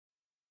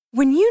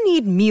When you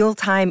need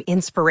mealtime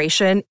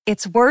inspiration,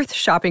 it's worth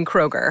shopping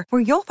Kroger,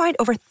 where you'll find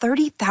over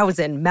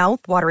 30,000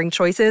 mouth-watering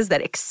choices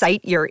that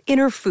excite your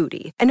inner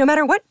foodie. And no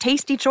matter what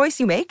tasty choice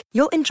you make,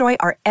 you'll enjoy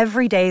our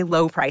everyday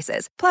low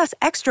prices, plus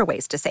extra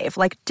ways to save,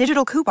 like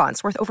digital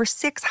coupons worth over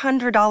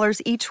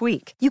 $600 each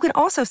week. You can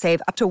also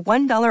save up to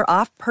 $1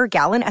 off per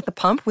gallon at the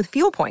pump with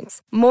fuel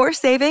points. More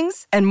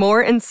savings and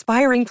more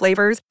inspiring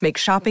flavors make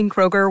shopping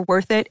Kroger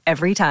worth it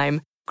every time.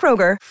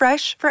 Kroger,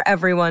 fresh for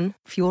everyone.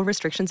 Fuel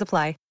restrictions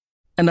apply.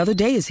 Another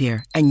day is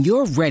here, and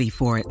you're ready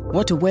for it.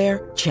 What to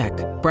wear? Check.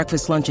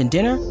 Breakfast, lunch, and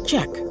dinner?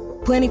 Check.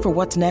 Planning for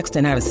what's next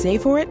and how to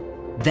save for it?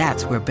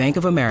 That's where Bank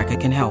of America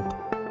can help.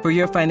 For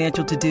your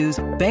financial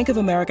to-dos, Bank of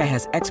America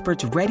has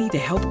experts ready to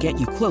help get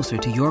you closer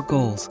to your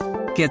goals.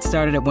 Get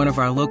started at one of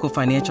our local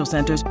financial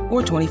centers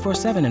or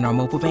 24/7 in our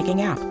mobile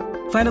banking app.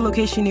 Find a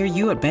location near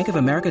you at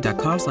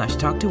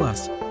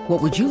bankofamerica.com/talktous.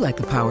 What would you like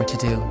the power to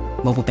do?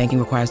 Mobile banking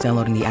requires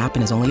downloading the app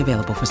and is only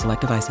available for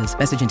select devices.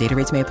 Message and data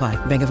rates may apply.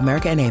 Bank of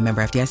America N.A.,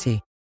 member FDIC.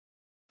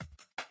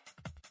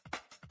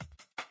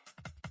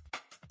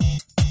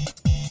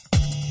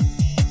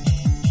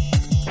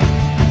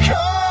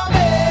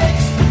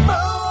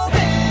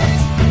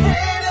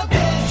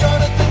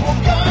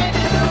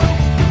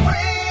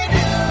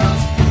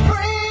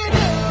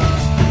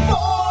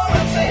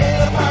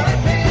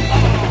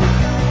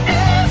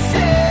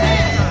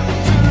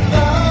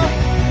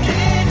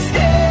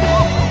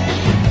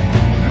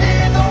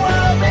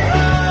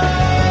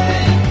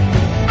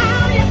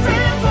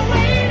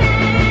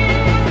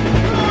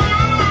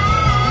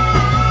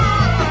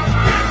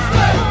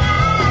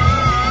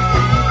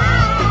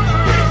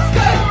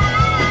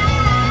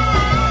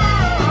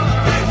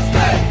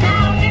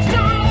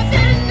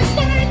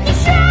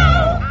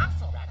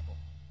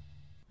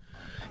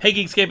 Hey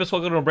Geekscapists,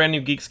 welcome to a brand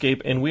new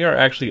Geekscape, and we are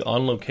actually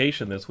on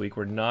location this week.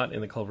 We're not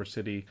in the Culver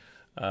City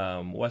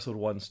Westwood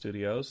One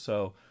studios,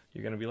 so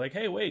you're going to be like,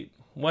 hey, wait,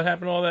 what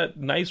happened to all that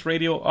nice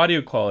radio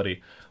audio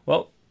quality?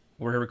 Well,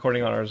 we're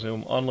recording on our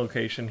Zoom on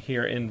location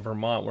here in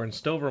Vermont. We're in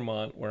Stowe,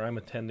 Vermont, where I'm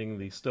attending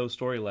the Stowe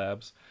Story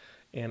Labs,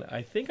 and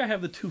I think I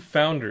have the two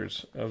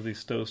founders of the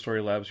Stowe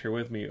Story Labs here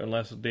with me,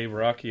 unless Dave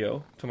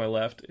Rocchio, to my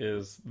left,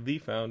 is the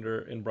founder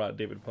and brought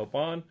David Pope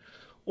on.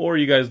 Or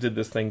you guys did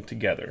this thing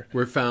together.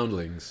 We're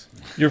foundlings.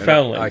 You're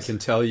foundlings. I can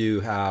tell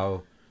you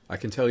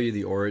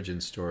the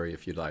origin story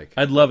if you'd like.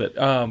 I'd love it,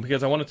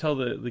 because I want to tell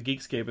the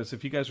Geekscapists,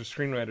 if you guys are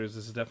screenwriters,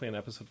 this is definitely an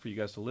episode for you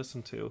guys to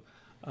listen to.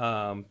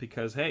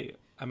 Because, hey,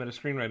 I'm at a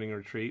screenwriting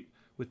retreat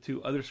with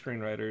two other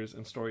screenwriters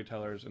and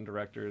storytellers and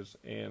directors.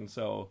 And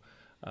so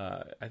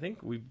I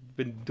think we've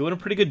been doing a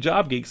pretty good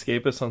job,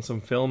 Geekscapists, on some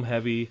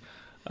film-heavy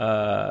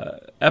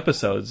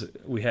episodes.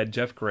 We had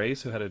Jeff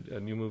Grace, who had a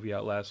new movie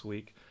out last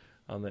week,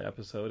 on the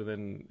episode, and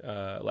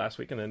then last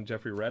week, and then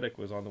Jeffrey Reddick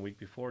was on the week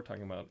before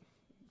talking about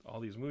all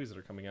these movies that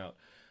are coming out.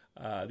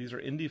 These are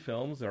indie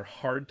films. They're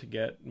hard to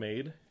get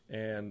made,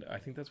 and I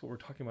think that's what we're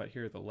talking about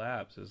here at the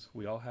labs, is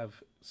we all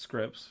have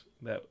scripts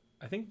that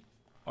I think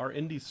are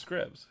indie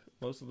scripts.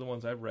 Most of the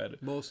ones I've read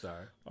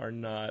are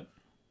not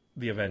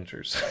the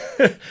Avengers.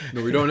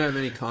 No, we don't have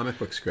any comic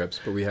book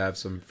scripts, but we have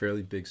some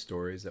fairly big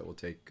stories that will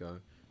take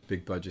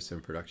big budgets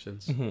and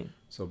productions. Mm-hmm.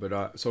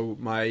 So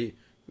my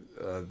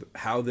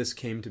how this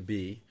came to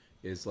be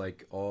is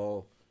like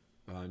all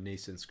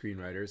nascent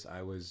screenwriters.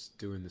 I was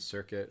doing the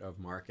circuit of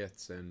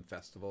markets and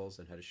festivals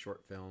and had a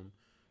short film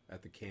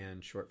at the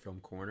Cannes Short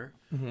Film Corner,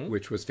 mm-hmm.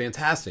 which was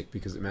fantastic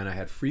because it meant I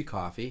had free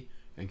coffee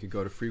and could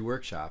go to free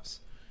workshops.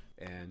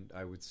 And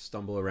I would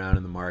stumble around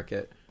in the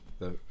market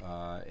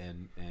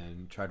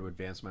and try to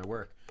advance my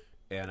work.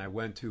 And I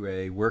went to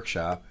a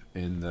workshop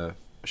in the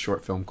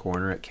Short Film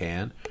Corner at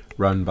Cannes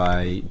run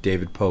by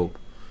David Pope,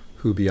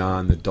 who,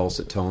 beyond the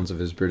dulcet tones of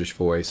his British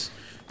voice,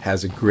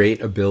 has a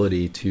great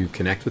ability to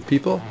connect with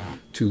people,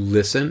 to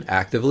listen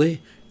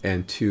actively,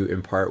 and to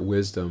impart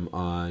wisdom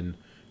on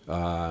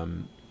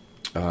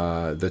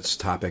this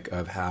topic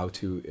of how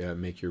to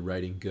make your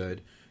writing good,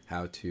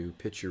 how to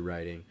pitch your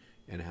writing,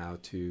 and how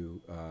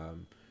to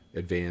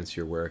advance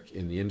your work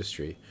in the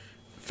industry.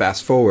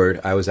 Fast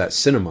forward, I was at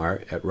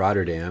Cinemart at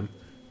Rotterdam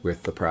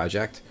with the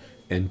project,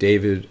 and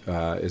David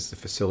is the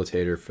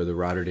facilitator for the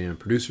Rotterdam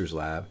Producers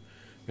Lab,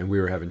 and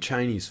we were having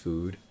Chinese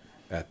food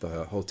at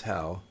the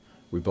hotel.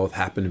 We both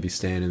happened to be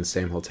staying in the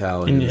same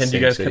hotel. And you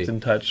guys kept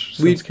in touch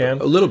since Cannes?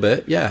 A little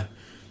bit, yeah.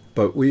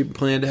 But we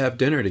planned to have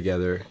dinner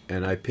together,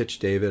 and I pitched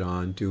David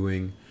on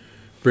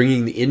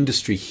bringing the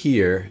industry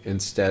here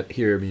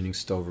meaning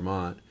Stowe,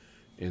 Vermont,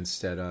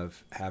 instead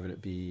of having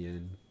it be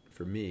in,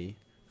 for me,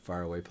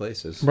 faraway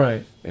places.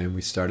 Right. And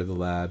we started the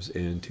labs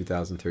in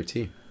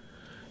 2013.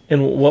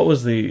 And what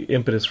was the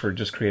impetus for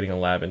just creating a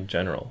lab in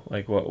general?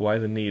 Like, why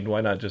the need? Why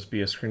not just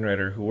be a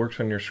screenwriter who works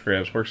on your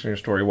scripts, works on your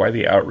story? Why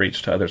the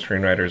outreach to other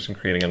screenwriters and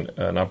creating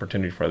an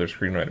opportunity for other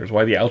screenwriters?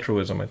 Why the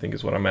altruism, I think,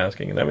 is what I'm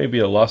asking. And that may be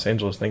a Los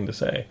Angeles thing to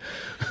say.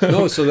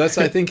 No, so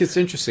I think it's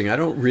interesting. I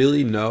don't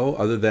really know,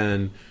 other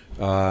than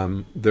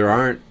the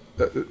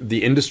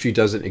industry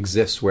doesn't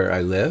exist where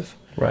I live.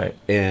 Right.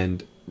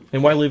 And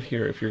And why live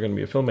here if you're going to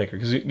be a filmmaker?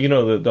 Because you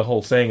know the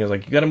whole saying is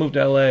like you got to move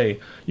to LA.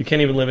 You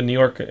can't even live in New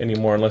York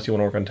anymore unless you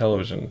want to work on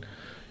television.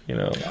 You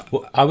know.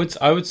 Well, I would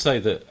say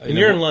that. And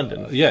you're in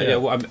London. Yeah.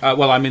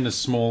 Well, I'm in a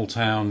small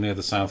town near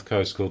the south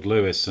coast called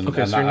Lewis. And,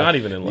 okay, so you're not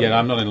even in London. Yeah,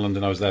 I'm not in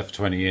London. I was there for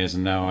 20 years,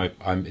 and now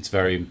it's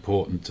very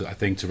important, I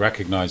think, to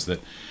recognise that,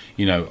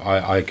 you know,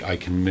 I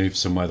can move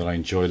somewhere that I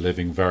enjoy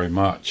living very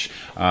much.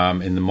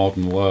 In the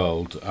modern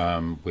world,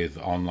 with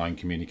online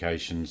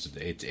communications,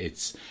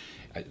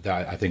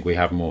 I think we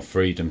have more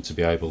freedom to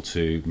be able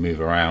to move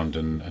around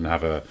and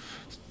have a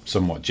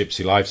somewhat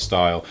gypsy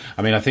lifestyle.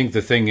 I mean, I think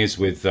the thing is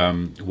with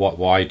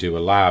why do a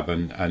lab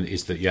and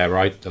is that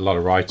a lot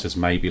of writers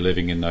may be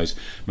living in those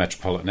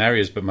metropolitan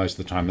areas, but most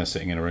of the time they're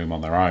sitting in a room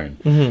on their own.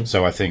 Mm-hmm.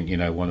 So I think, you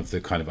know, one of the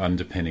kind of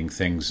underpinning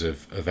things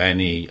of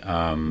any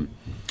kind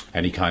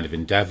of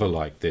endeavor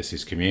like this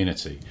is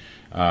community.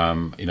 You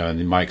know,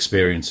 and in my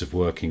experience of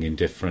working in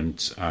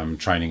different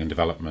training and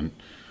development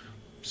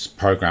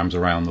programs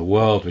around the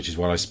world, which is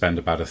what I spend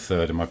about a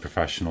third of my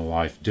professional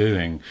life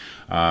doing,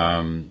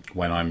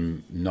 when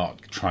I'm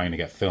not trying to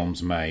get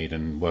films made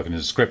and working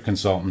as a script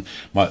consultant.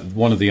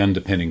 One of the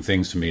underpinning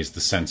things for me is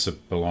the sense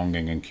of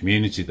belonging and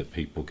community that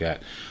people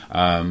get.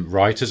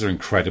 Writers are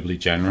incredibly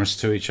generous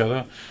to each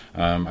other.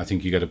 I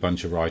think you get a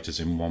bunch of writers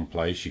in one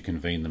place, you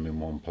convene them in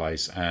one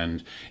place,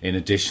 and in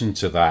addition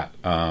to that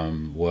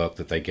work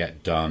that they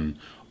get done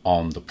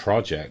on the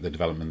project, the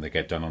development they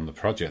get done on the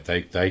project,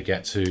 they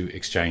get to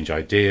exchange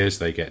ideas,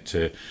 they get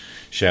to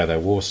share their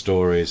war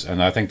stories,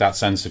 and I think that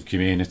sense of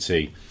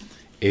community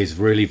is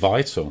really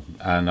vital.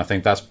 And I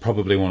think that's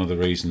probably one of the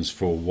reasons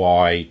for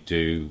why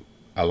do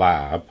a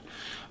lab,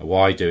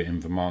 why do it in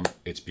Vermont.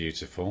 It's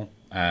beautiful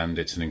and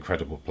it's an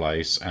incredible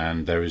place,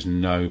 and there is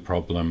no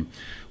problem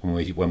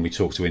when we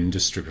talk to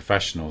industry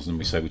professionals and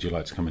we say, would you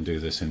like to come and do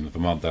this in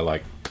Vermont? They're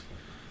like,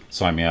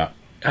 sign me up.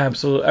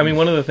 Absolutely. I mean,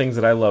 one of the things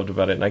that I loved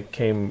about it, and I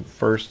came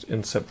first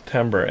in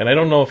September, and I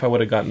don't know if I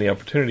would have gotten the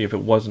opportunity if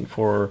it wasn't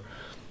for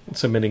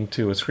submitting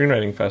to a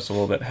screenwriting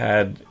festival that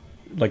had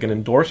like an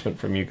endorsement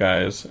from you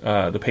guys,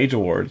 the Page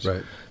Awards.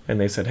 Right. And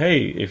they said,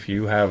 hey, if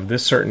you have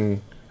this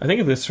certain, I think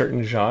of this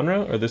certain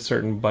genre or this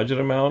certain budget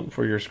amount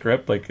for your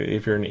script, like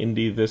if you're an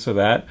indie this or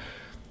that,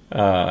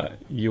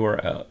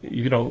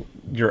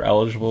 you're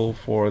eligible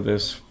for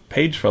this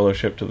Page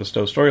Fellowship to the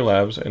Stowe Story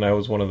Labs, and I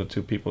was one of the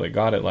 2 people that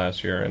got it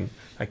last year, and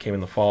I came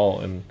in the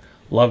fall and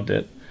loved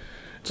it.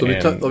 So let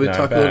me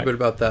talk a little bit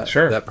about that.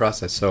 Sure. That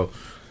process. So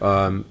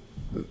the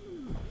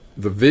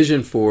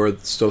vision for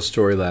Stowe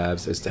Story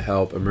Labs is to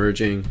help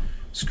emerging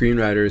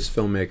screenwriters,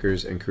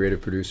 filmmakers, and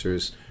creative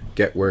producers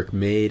get work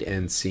made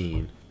and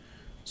seen.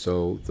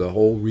 So the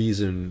whole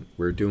reason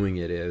we're doing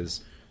it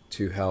is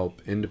to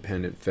help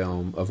independent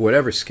film of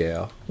whatever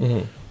scale.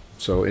 Mm-hmm.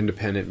 So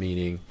independent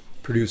meaning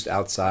produced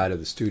outside of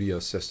the studio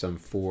system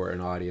for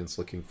an audience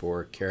looking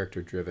for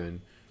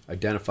character-driven,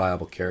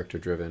 identifiable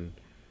character-driven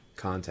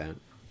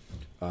content.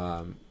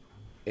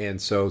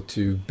 And so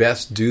to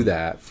best do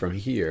that from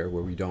here,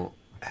 where we don't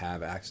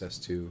have access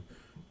to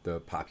the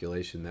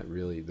population that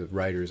really, the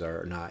writers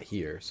are not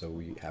here, so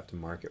we have to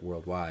market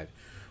worldwide,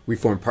 we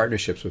form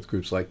partnerships with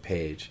groups like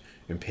Page.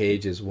 And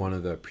Page is one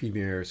of the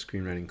premier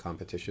screenwriting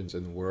competitions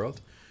in the world.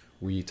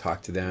 We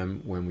talked to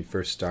them when we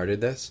first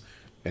started this,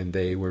 and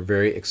they were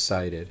very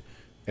excited.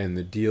 And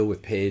the deal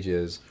with Page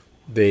is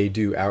they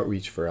do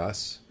outreach for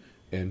us,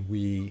 and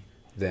we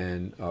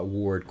then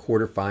award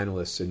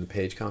quarterfinalists in the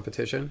Page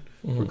competition,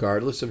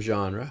 regardless of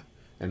genre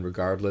and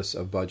regardless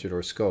of budget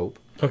or scope.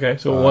 Okay,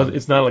 so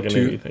it's not like an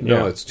indie thing.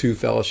 No, it's 2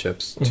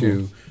 fellowships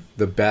to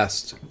the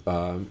best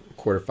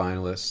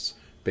quarterfinalists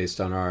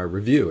based on our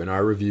review. And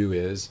our review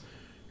is,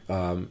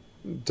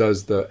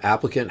 does the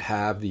applicant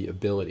have the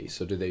ability?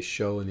 So do they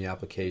show in the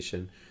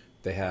application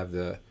they have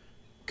the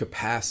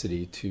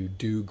capacity to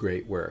do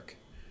great work?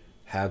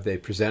 Have they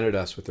presented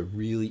us with a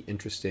really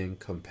interesting,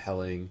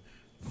 compelling,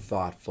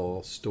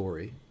 thoughtful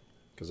story?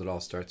 Because it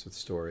all starts with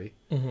story.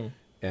 Mm-hmm.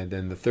 And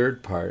then the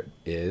third part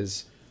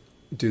is,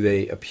 do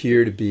they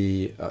appear to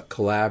be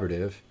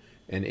collaborative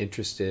and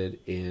interested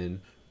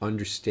in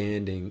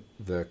understanding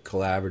the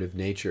collaborative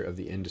nature of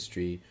the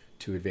industry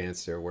to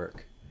advance their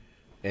work?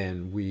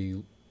 And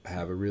we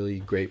have a really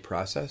great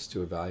process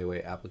to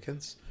evaluate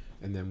applicants,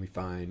 and then we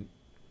find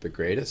the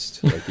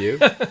greatest, like you.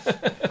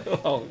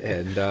 Well,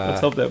 and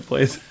let's hope that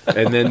plays.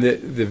 And then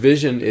the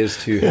vision is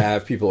to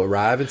have people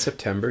arrive in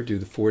September, do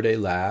the 4-day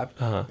lab,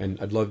 and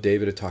I'd love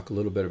David to talk a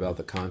little bit about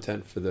the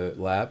content for the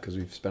lab, because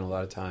we've spent a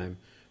lot of time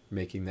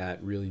making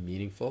that really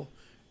meaningful.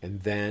 And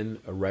then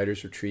a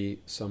writer's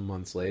retreat some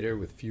months later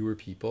with fewer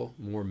people,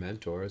 more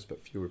mentors,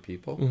 but fewer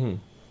people.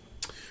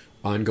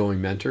 Ongoing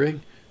mentoring,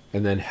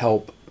 and then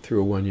help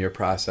through a 1-year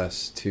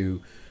process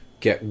to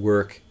get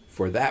work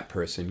for that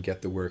person,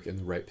 get the work in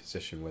the right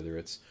position, whether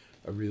it's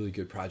a really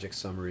good project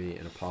summary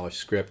and a polished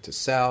script to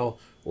sell,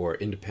 or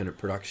independent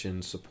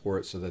production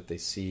support so that they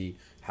see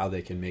how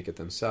they can make it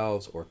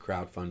themselves, or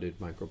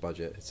crowd-funded,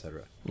 micro-budget,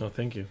 etc. No,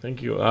 thank you.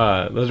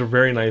 Those are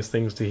very nice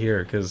things to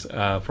hear, because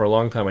for a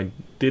long time I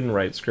didn't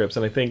write scripts,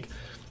 and I think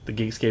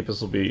the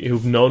Geekscapists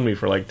who've known me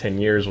for like 10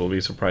 years will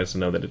be surprised to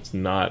know that it's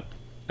not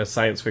a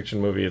science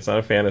fiction movie. It's not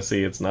a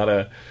fantasy. It's not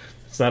a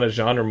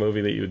genre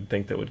movie that you would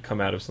think that would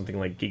come out of something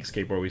like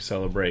Geekscape, where we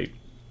celebrate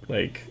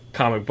like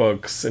comic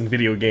books and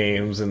video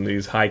games and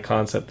these high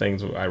concept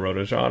things. I wrote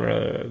a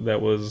genre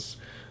that was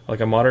like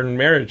a modern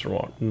marriage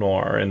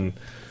noir and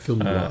film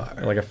noir,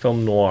 like a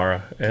film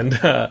noir, and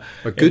a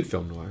good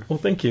film noir. Well,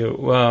 thank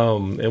you.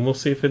 And we'll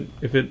see if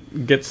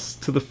it gets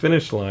to the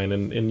finish line.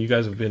 And you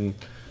guys have been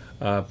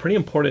pretty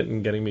important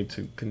in getting me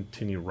to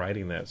continue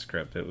writing that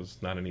script. It was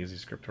not an easy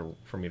script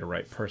for me to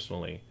write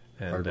personally.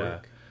 And, hard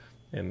work.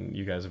 And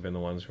you guys have been the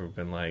ones who have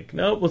been like,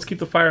 nope, let's keep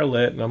the fire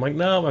lit. And I'm like,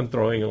 no, I'm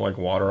throwing like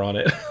water on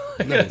it.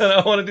 Nice. And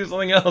I want to do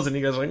something else. And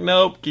you guys are like,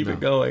 nope, keep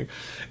it going.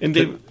 And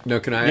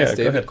can I ask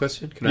David a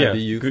question? Can I be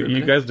you for a minute?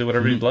 You guys do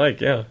whatever you'd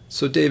like, yeah.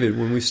 So David,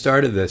 when we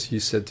started this, you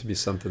said to me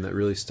something that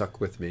really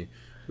stuck with me.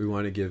 We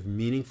want to give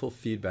meaningful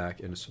feedback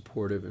in a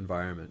supportive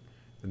environment.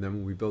 And then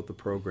when we built the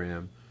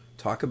program,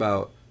 talk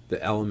about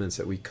the elements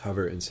that we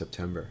cover in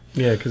September.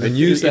 Yeah, because it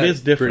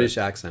is different. British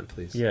accent,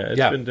 please. Yeah, it's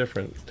been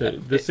different.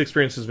 This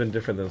experience has been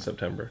different than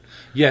September.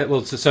 Yeah,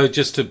 well, so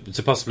just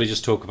to possibly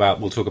just talk about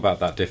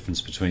that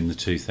difference between the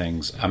two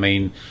things. I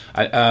mean,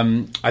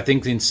 I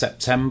think in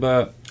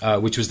September,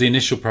 which was the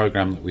initial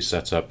program that we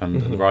set up,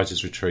 and the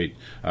Writers' Retreat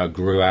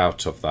grew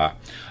out of that.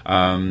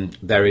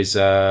 There is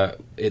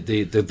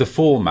the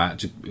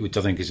format, which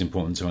I think is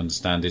important to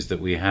understand, is that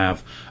we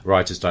have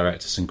writers,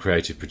 directors, and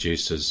creative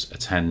producers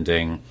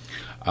attending.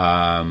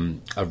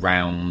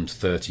 Around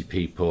 30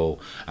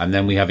 people, and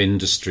then we have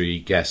industry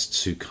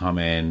guests who come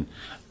in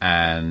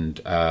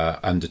and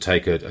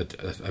undertake a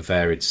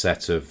varied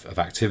set of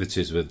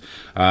activities with,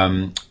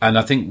 and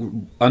I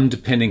think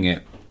underpinning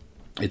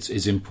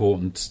it's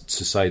important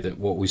to say that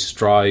what we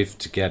strive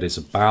to get is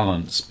a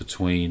balance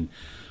between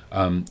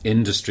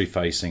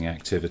industry-facing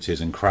activities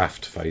and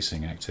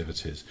craft-facing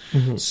activities,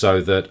 so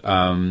that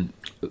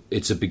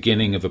it's a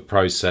beginning of a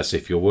process,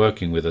 if you're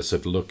working with us,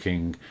 of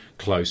looking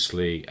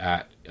closely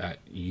at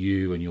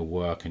you and your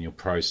work and your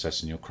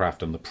process and your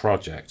craft and the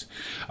project,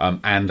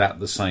 and at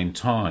the same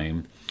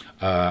time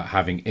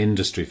having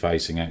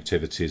industry-facing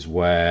activities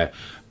where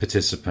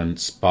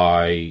participants,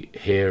 by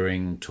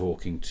hearing,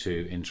 talking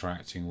to,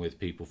 interacting with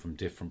people from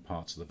different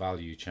parts of the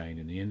value chain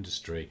in the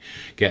industry,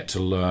 get to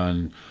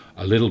learn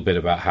a little bit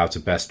about how to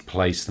best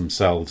place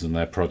themselves and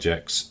their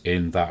projects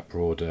in that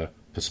broader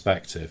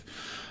perspective.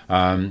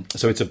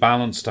 So it's a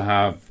balance to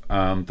have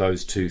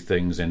those two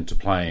things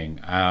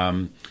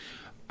interplaying.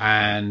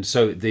 And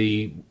so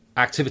the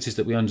activities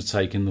that we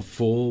undertake in the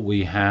fall,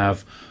 we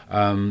have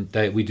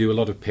we do a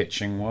lot of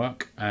pitching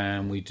work,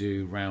 and we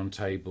do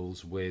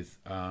roundtables with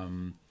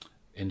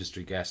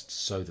industry guests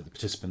so that the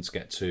participants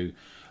get to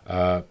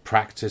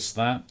practice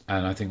that,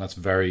 and I think that's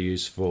very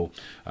useful.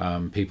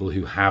 People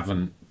who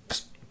haven't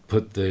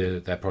put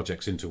their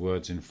projects into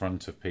words in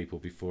front of people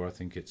before, I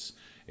think it's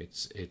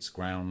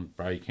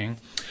groundbreaking.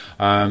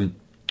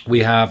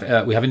 We have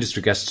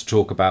industry guests to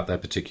talk about their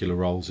particular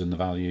roles in the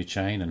value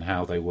chain and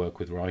how they work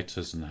with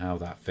writers and how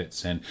that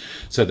fits in,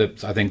 so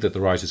that I think that the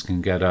writers can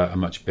get a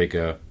much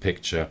bigger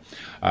picture.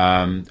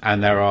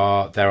 And there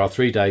are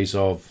 3 days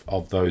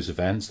of those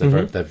events.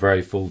 They're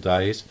very full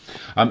days.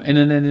 And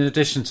then in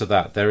addition to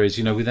that, there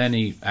is, with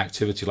any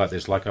activity like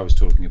this, like I was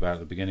talking about at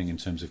the beginning in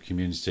terms of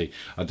community,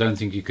 I don't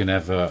think you can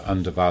ever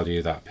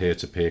undervalue that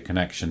peer-to-peer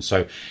connection.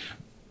 So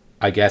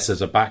I guess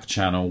as a back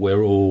channel,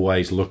 we're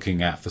always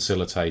looking at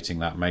facilitating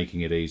that,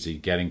 making it easy,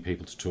 getting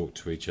people to talk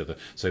to each other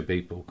so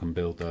people can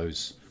build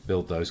those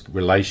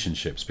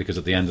relationships, because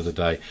at the end of the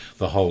day,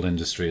 the whole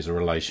industry is a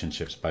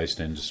relationships-based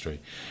industry.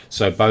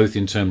 So both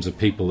in terms of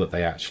people that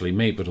they actually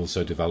meet, but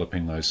also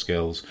developing those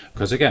skills,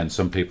 because again,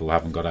 some people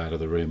haven't got out of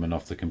the room and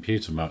off the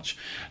computer much,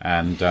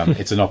 and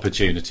it's an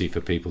opportunity for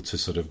people to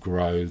sort of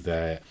grow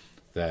their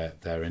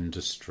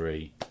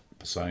industry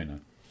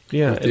persona.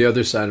 Yeah, the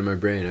other side of my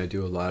brain, I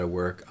do a lot of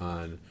work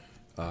on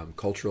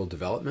cultural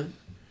development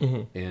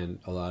and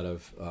a lot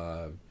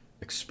of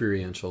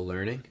experiential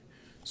learning.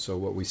 So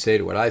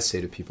what I say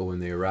to people when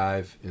they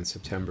arrive in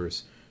September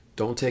is,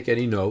 don't take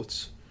any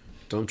notes,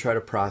 don't try to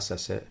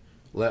process it.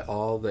 Let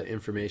all the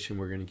information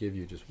we're going to give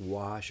you just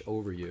wash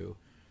over you,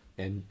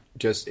 and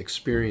just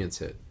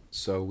experience it.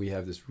 So we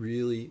have this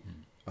really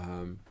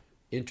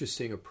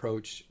interesting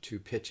approach to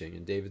pitching.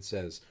 And David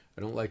says,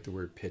 I don't like the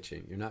word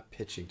pitching. You're not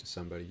pitching to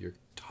somebody. You're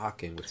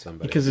talking with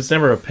somebody. Because it's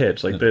never a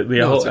pitch. Like I don't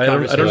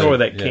know where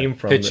that came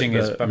from. Pitching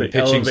the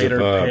pitching's elevator a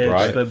verb, pitch,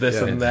 right? the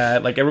this and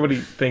that. Like everybody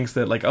thinks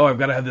that, like, oh, I've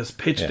got to have this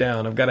pitch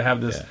down. I've got to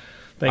have this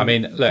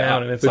thing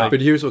down. And it's but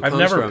here's what I've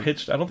comes never from.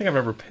 pitched. I don't think I've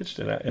ever pitched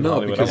in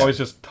Hollywood. I've always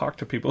just talked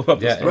to people about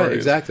the stories. Right,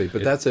 exactly.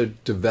 But that's a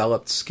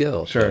developed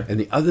skill. Sure. And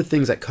the other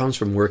things that comes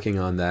from working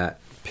on that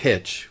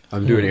pitch,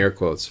 I'm doing air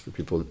quotes for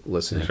people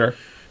listening. Sure.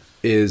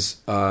 Is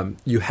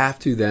you have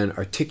to then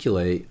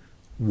articulate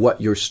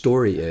what your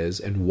story is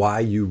and why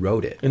you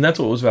wrote it. And that's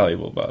what was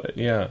valuable about it.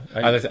 Yeah.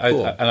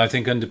 And I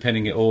think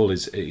underpinning it all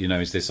is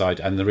this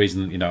idea. And the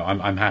reason,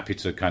 I'm happy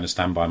to kind of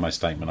stand by my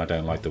statement. I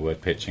don't like the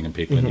word pitching, and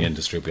people in the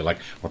industry will be like,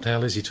 what the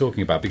hell is he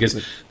talking about?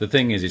 Because the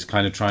thing is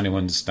kind of trying to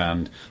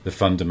understand the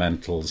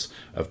fundamentals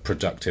of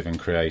productive and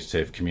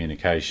creative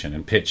communication.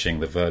 And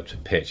pitching, the verb to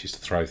pitch is to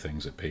throw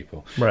things at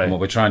people. Right. And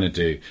what we're trying to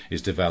do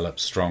is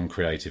develop strong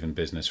creative and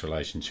business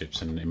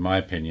relationships. And in my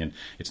opinion,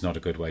 it's not a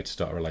good way to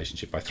start a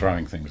relationship by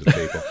throwing things at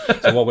people.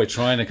 So what we're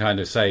trying to kind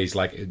of say is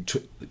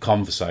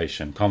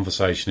conversation.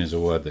 Conversation is a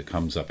word that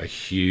comes up a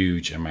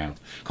huge amount.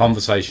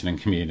 Conversation and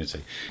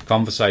community.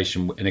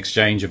 Conversation, an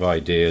exchange of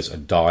ideas, a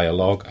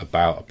dialogue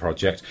about a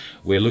project.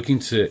 We're looking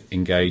to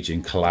engage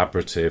in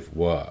collaborative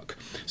work.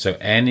 So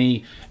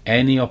any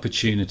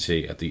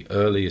opportunity at the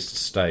earliest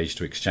stage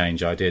to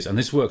exchange ideas, and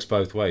this works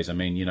both ways. I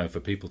mean,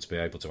 for people to be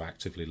able to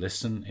actively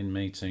listen in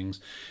meetings,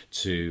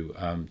 to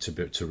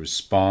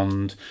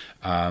respond,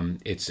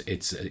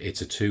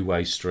 it's a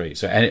two-way street.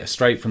 So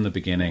straight from the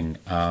beginning,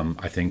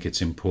 I think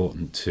it's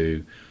important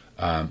to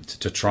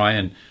try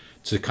and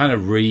to kind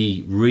of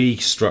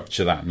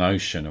restructure that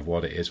notion of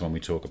what it is when we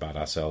talk about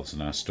ourselves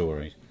and our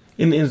story.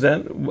 And is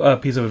that a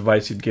piece of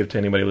advice you'd give to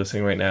anybody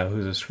listening right now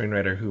who's a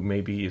screenwriter who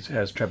maybe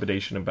has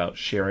trepidation about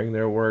sharing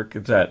their work?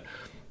 Is that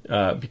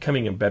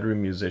becoming a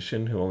bedroom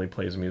musician who only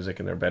plays music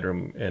in their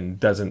bedroom and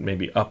doesn't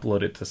maybe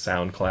upload it to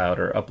SoundCloud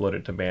or upload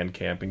it to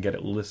Bandcamp and get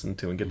it listened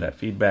to and get that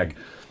feedback?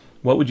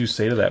 What would you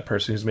say to that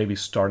person who's maybe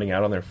starting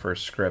out on their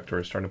first script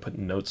or starting to put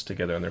notes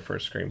together on their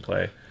first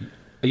screenplay?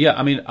 Yeah,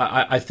 I mean,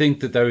 I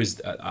think that there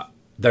is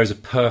a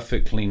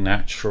perfectly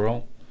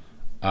natural,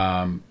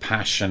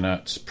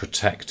 passionate,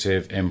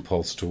 protective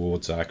impulse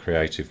towards our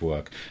creative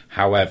work.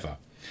 However,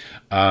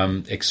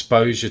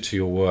 exposure to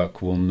your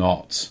work will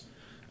not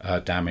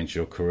damage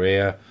your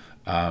career.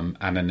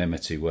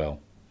 Anonymity will.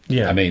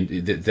 Yeah. I mean,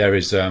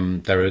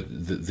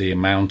 the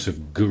amount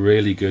of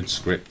really good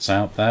scripts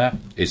out there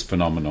is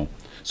phenomenal.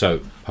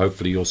 So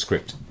hopefully your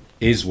script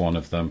is one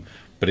of them,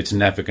 but it's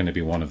never going to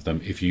be one of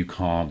them if you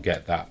can't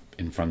get that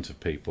in front of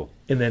people.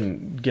 And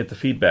then get the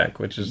feedback,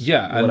 which is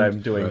what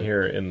I'm doing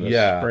here in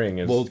the spring,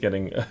 is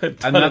getting a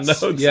ton of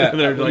notes. Yeah,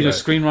 like,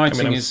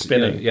 screenwriting is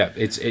spinning.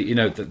 It's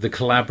the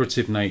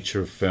collaborative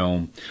nature of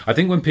film. I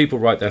think when people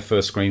write their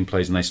first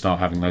screenplays and they start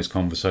having those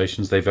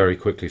conversations, they very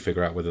quickly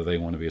figure out whether they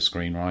want to be a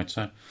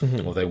screenwriter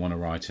or they want to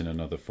write in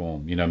another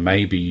form.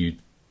 Maybe you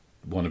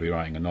want to be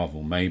writing a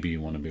novel, maybe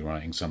you want to be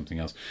writing something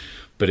else,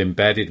 but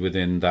embedded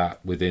within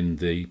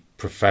the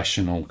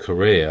professional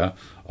career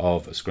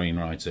of a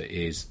screenwriter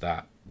is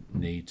that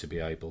need to be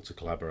able to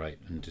collaborate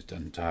and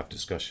to have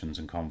discussions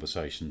and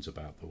conversations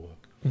about the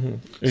work.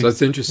 So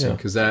that's interesting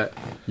because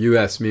you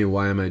asked me,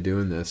 why am I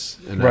doing this?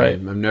 And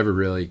I've never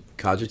really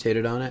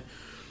cogitated on it,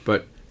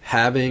 but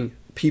having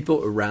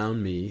people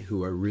around me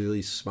who are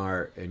really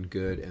smart and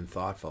good and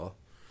thoughtful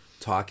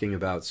talking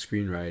about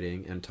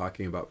screenwriting and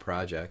talking about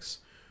projects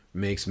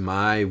makes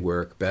my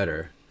work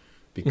better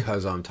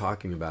because I'm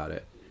talking about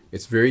it.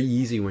 It's very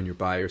easy when you're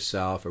by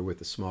yourself or with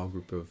a small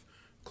group of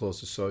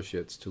close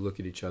associates to look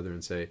at each other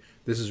and say,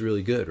 this is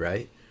really good,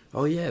 right?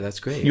 Oh yeah, that's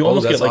great. You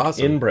almost that's get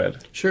awesome.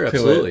 Inbred. Sure,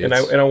 absolutely. And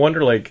I wonder,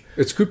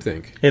 it's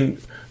groupthink.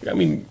 And I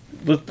mean,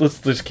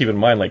 let's just keep in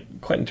mind,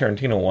 Quentin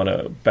Tarantino won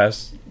a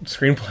Best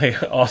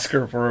Screenplay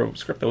Oscar for a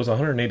script that was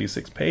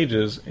 186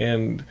 pages,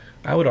 and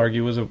I would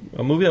argue was a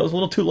movie that was a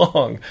little too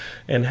long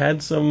and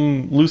had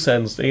some loose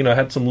ends,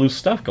 had some loose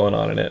stuff going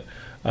on in it.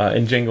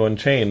 In Django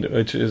Unchained,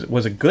 which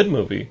was a good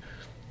movie,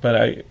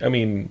 but I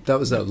mean that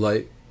was that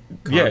light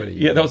comedy.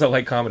 Yeah, that was that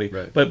light comedy.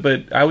 Right.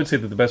 But I would say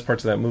that the best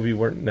parts of that movie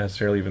weren't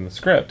necessarily even the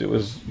script. It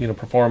was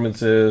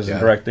performances and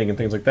directing and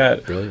things like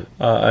that. Brilliant.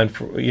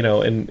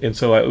 And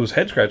so it was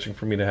head scratching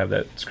for me to have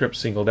that script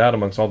singled out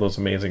amongst all those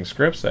amazing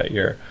scripts that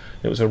year.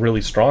 It was a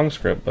really strong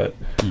script, but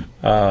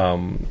I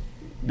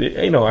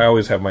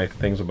always have my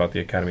things about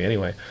the Academy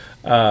anyway.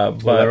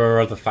 But there are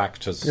other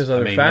factors. There's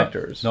other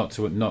factors. Not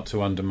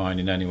to undermine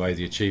in any way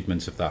the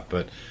achievements of that,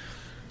 but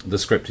the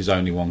script is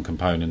only one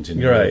component in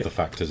the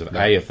factors of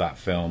A, of that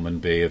film,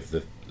 and B, of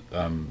the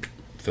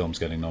films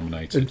getting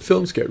nominated. And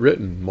films get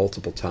written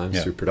multiple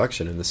times through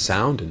production, and the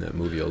sound in that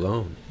movie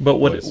alone. But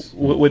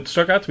what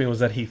struck out to me was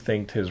that he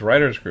thanked his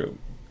writers group,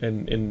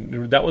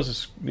 and that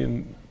was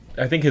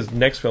I think his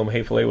next film,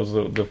 Hateful Eight, was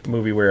the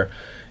movie where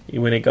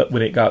when it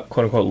got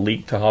quote unquote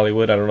leaked to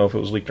Hollywood. I don't know if it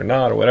was leaked or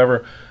not or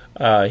whatever.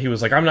 He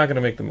was like, I'm not going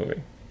to make the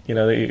movie.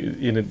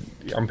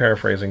 I'm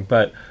paraphrasing,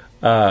 but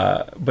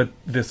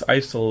this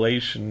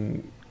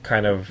isolation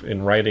kind of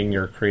in writing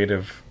your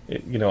creative,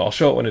 I'll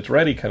show it when it's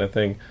ready kind of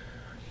thing.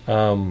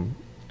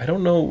 I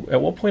don't know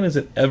at what point is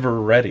it ever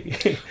ready.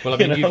 Well,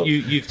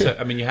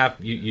 I mean,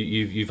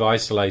 you've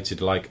isolated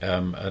like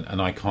an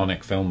iconic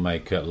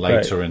filmmaker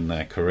later in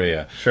their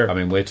career. Sure. I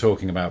mean, we're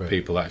talking about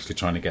people actually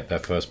trying to get their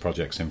first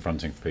projects in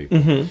front of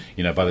people.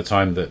 By the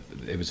time that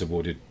it was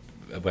awarded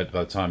by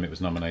the time it was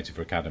nominated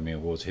for Academy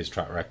Awards, his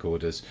track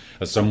record as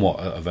somewhat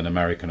of an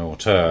American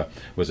auteur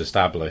was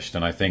established,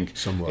 and I think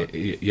somewhat.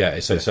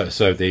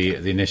 So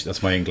the initial,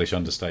 that's my English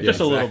understatement. Just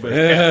a little bit,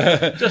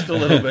 yeah. Just a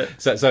little bit.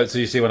 So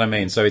you see what I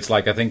mean. So it's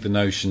like, I think the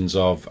notions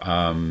of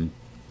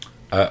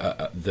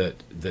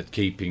that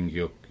keeping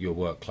your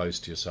work close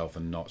to yourself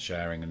and not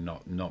sharing and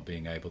not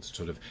being able to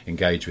sort of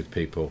engage with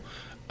people.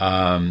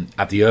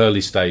 At the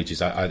early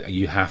stages,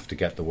 you have to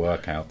get the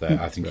work out there.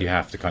 I think you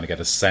have to kind of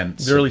get a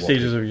sense. The early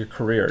stages of your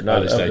career, not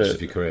early stages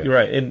of your career. You're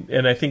right,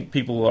 and I think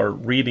people are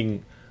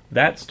reading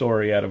that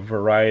story out of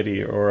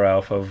Variety or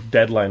off of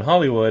Deadline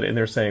Hollywood, and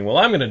they're saying, "Well,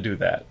 I'm going to do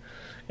that."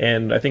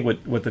 And I think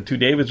what the two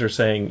Davids are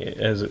saying,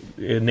 as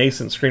a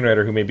nascent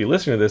screenwriter who may be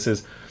listening to this,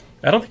 is,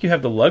 I don't think you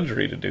have the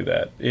luxury to do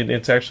that.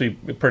 It's actually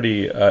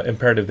pretty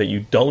imperative that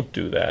you don't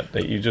do that.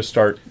 That you just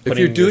start putting. If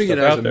you're doing your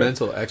it stuff as out a there.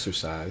 mental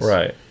exercise,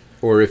 Right?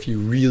 Or if you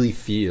really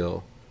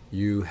feel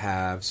you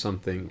have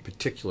something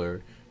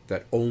particular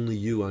that only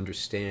you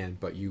understand,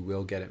 but you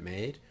will get it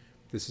made,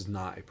 this is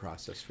not a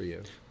process for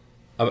you.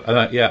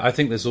 I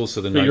think there's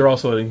also the. But you're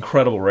also an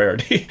incredible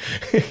rarity.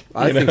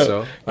 I think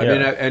so. I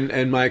Yeah. mean,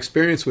 and my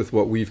experience with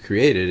what we've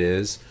created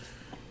is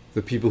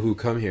the people who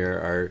come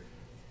here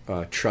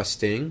are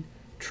trusting,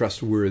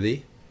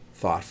 trustworthy,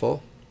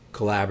 thoughtful,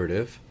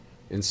 collaborative,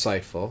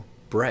 insightful,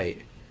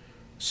 bright.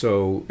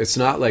 So it's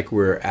not like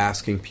we're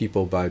asking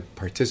people, by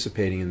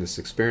participating in this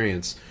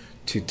experience,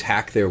 to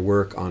tack their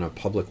work on a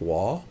public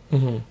wall.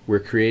 Mm-hmm.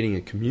 We're creating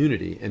a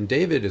community. And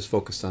David is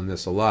focused on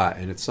this a lot,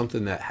 and it's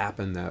something that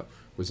happened that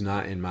was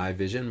not in my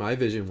vision. My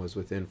vision was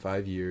within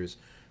 5 years,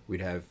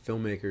 we'd have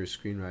filmmakers,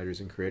 screenwriters,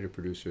 and creative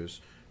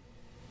producers,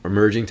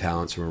 emerging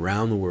talents from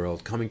around the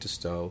world, coming to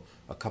Stowe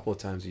a couple of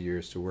times a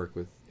year to work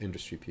with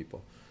industry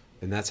people.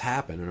 And that's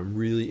happened, and I'm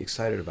really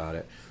excited about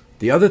it.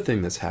 The other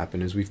thing that's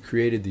happened is we've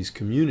created these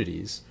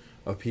communities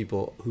of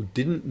people who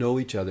didn't know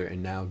each other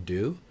and now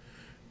do.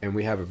 And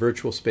we have a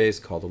virtual space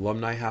called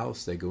Alumni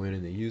House. They go in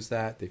and they use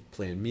that. They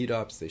plan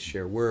meetups. They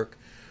share work.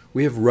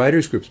 We have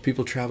writers groups,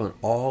 people traveling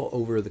all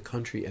over the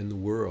country and the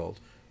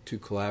world to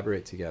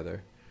collaborate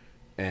together.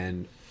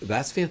 And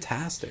that's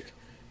fantastic.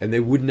 And they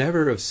would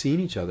never have seen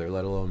each other,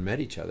 let alone met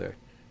each other,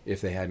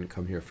 if they hadn't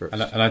come here first.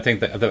 And I think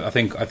that I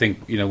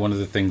think one of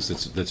the things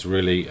that's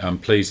really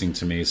pleasing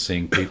to me is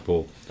seeing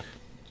people,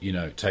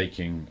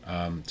 taking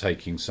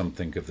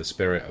something of the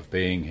spirit of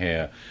being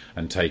here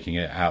and taking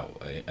it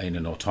out in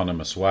an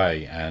autonomous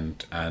way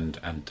and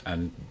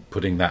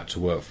putting that to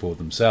work for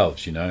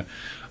themselves.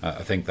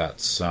 I think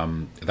that's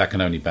that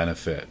can only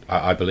benefit.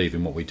 I believe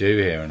in what we do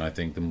here, and I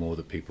think the more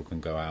that people can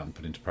go out and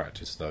put into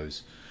practice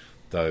those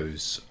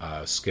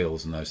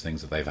skills and those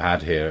things that they've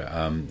had here,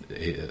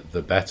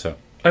 the better.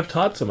 I've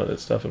taught some of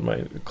this stuff in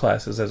my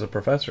classes as a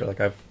professor.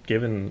 Like, I've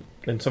given,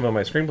 in some of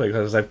my screenplay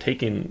classes, I've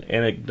taken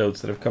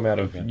anecdotes that have come out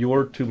of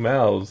your two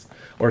mouths,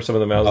 or some of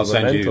the mouths of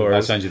the mentors.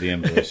 I'll send you the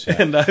invoice.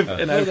 Yeah.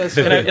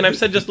 and I've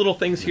said just little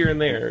things here and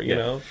there, you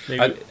know.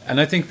 Maybe.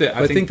 I think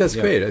that's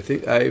great.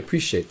 I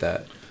appreciate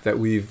that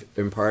we've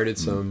imparted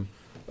some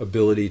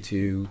ability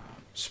to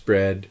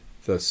spread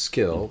the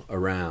skill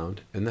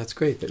around, and that's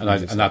great.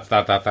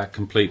 That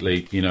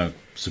completely,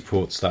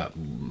 supports that.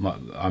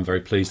 I'm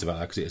very pleased about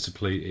that, because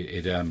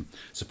it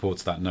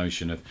supports that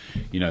notion of,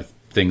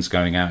 things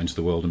going out into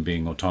the world and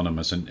being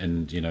autonomous, and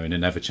in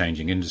an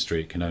ever-changing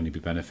industry, it can only be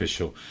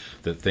beneficial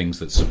that things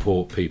that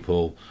support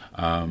people,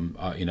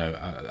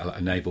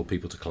 enable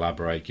people to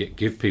collaborate,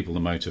 give people the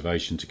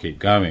motivation to keep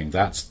going.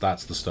 That's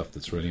the stuff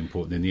that's really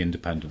important in the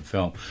independent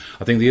film.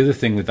 I think the other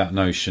thing with that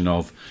notion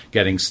of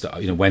getting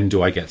when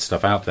do I get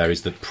stuff out there,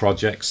 is that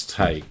projects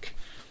take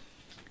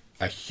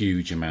a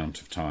huge amount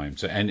of time.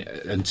 So, and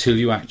until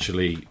you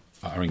actually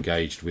are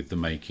engaged with the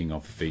making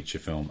of a feature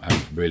film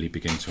and really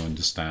begin to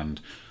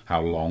understand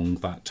how long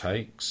that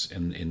takes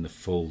in the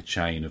full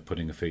chain of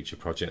putting a feature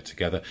project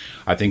together,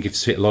 I think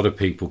if a lot of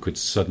people could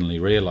suddenly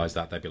realise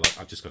that, they'd be like,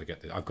 I've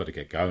got to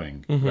get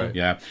going. Mm-hmm.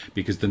 Yeah,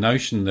 because the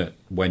notion that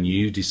when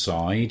you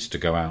decide to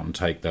go out and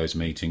take those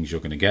meetings,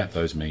 you're going to get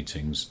those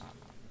meetings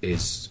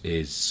is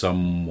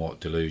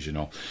somewhat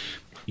delusional.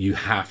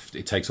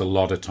 It takes a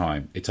lot of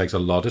time. It takes a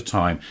lot of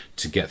time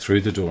to get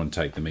through the door and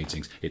take the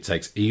meetings. It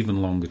takes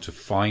even longer to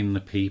find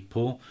the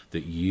people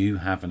that you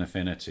have an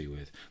affinity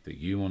with, that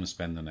you want to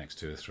spend the next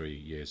 2 or 3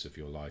 years of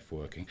your life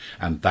working.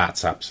 And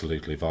that's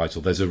absolutely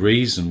vital. There's a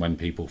reason when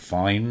people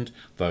find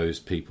those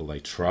people they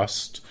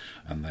trust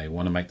and they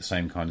want to make the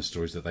same kind of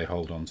stories, that they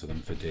hold on to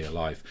them for dear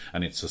life.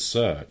 And it's a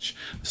search.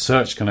 The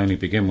search can only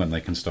begin when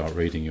they can start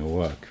reading your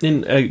work.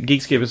 In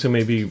Geekscapists who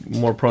may be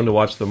more prone to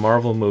watch the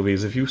Marvel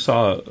movies, if you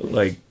saw,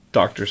 like,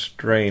 Doctor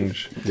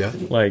Strange,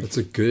 that's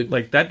a good,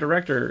 that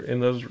director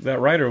and that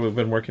writer we've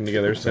been working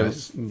together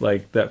since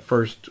like that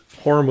first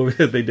horror movie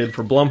that they did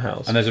for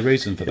Blumhouse. And there's a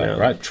reason for that,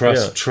 right?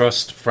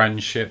 Trust,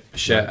 friendship,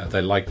 share. Yeah.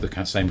 They like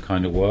the same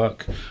kind of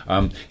work.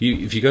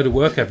 If you go to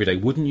work every day,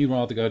 wouldn't you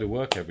rather go to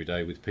work every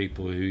day with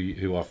people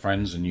who are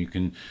friends and you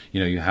can,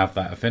 you have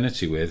that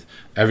affinity with?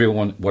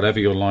 Everyone, whatever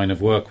your line of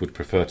work, would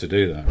prefer to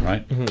do that,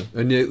 right? Mm-hmm.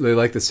 And they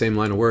like the same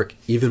line of work,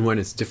 even when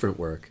it's different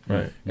work.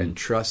 Right. And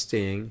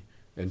trusting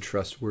and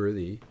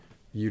trustworthy,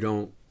 you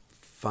don't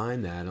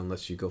find that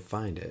unless you go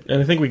find it.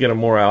 And I think we get a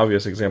more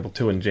obvious example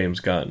too in James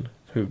Gunn,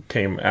 who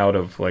came out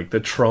of like the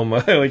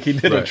trauma, like he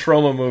did a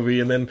trauma movie,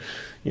 and then,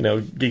 you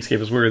know, Geekscape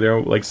is weird. They're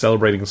like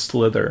celebrating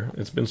Slither.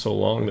 It's been so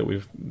long that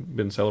we've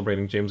been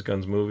celebrating James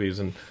Gunn's movies,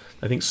 and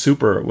I think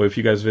Super. If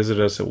you guys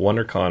visited us at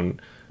WonderCon,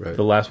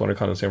 the last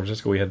WonderCon in San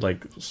Francisco, we had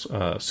like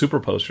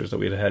Super posters that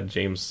we had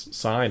James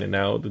sign, and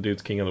now the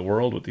dude's king of the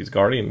world with these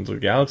Guardians of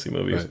the Galaxy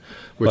movies,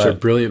 which are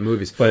brilliant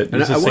movies. But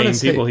it's the same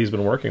people he's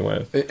been working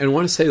with. And I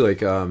want to say, like,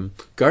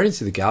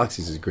 Guardians of the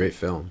Galaxy is a great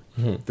film.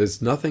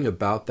 There's nothing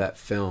about that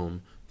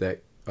film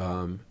that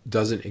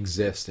doesn't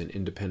exist in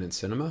independent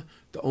cinema.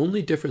 The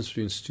only difference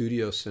between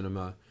studio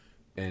cinema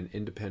and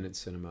independent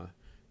cinema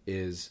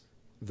is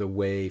the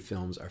way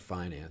films are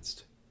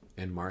financed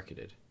and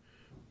marketed.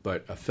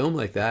 But a film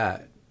like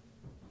that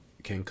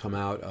can come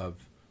out of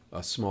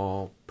a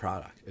small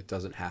product. It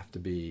doesn't have to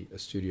be a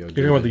studio. You're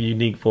talking about the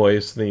unique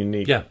voice, the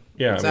unique...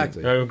 Yeah,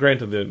 exactly. I mean,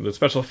 granted, the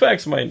special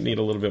effects might need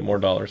a little bit more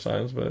dollar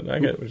signs, but I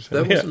get what you're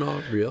saying. That wasn't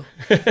all real.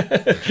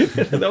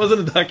 That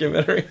wasn't a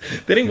documentary.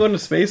 They didn't go into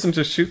space and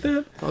just shoot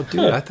that? Oh,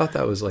 dude, I thought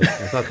that was like...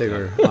 I thought they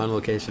were on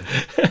location.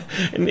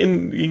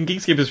 In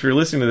Geekscape, if you're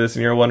listening to this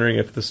and you're wondering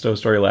if the Stowe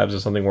Story Labs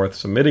is something worth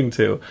submitting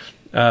to,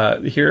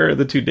 here are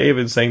the two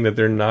Davids saying that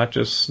they're not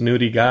just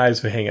snooty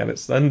guys who hang out at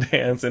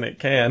Sundance and at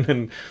Cannes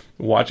and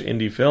watch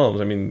indie films.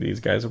 I mean,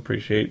 these guys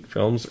appreciate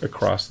films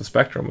across the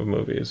spectrum of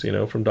movies, you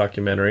know, from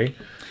documentary...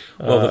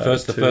 Well,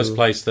 the first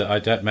place that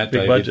I met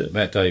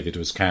David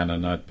was Cannes,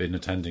 and I'd been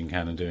attending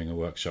Cannes and doing a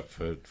workshop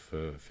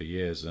for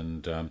years,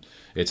 and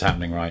it's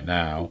happening right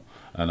now,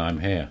 and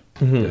I'm here.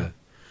 Yeah.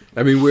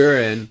 I mean, we're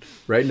in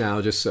right now.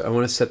 Just I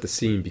want to set the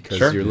scene because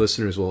your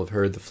listeners will have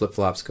heard the flip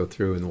flops go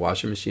through and the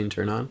washing machine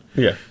turn on.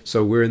 Yeah.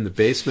 So we're in the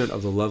basement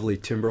of the lovely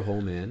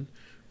Timberholm Inn,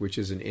 which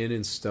is an inn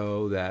in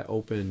Stowe that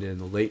opened in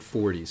the late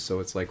 '40s. So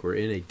it's like we're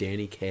in a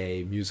Danny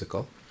Kaye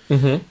musical,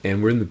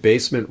 and we're in the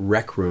basement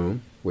rec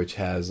room, which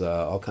has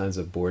all kinds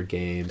of board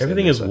games.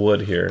 Everything is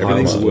wood here.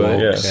 Everything's wood.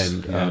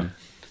 Yes.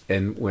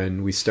 And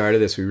when we started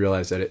this, we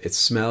realized that it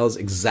smells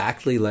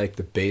exactly like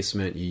the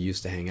basement you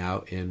used to hang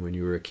out in when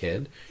you were a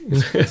kid.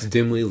 It's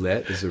dimly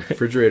lit. There's a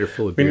refrigerator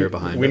full of beer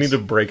behind us. We need to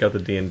break out the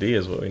D&D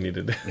is what we need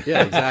to do.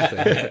 Yeah,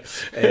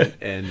 exactly.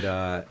 and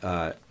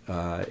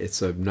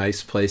it's a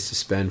nice place to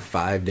spend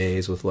 5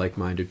 days with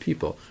like-minded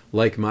people.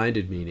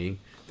 Like-minded meaning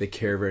they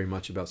care very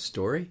much about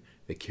story.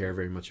 They care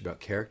very much about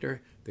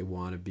character. They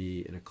want to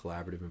be in a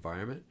collaborative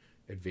environment,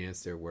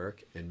 advance their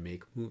work, and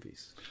make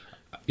movies.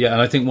 Yeah,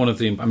 and I think one of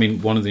the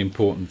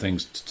important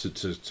things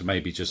to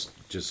maybe just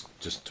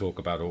talk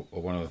about, or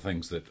one of the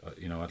things that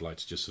I'd like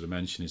to just sort of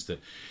mention is that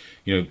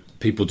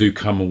people do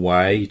come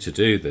away to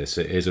do this.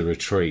 It is a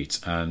retreat,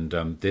 and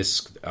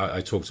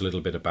I talked a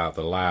little bit about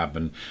the lab,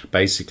 and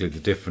basically the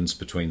difference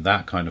between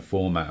that kind of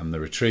format and the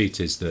retreat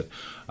is that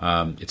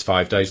it's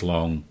 5 days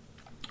long.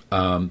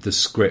 The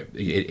script,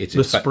 it's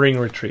the spring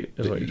retreat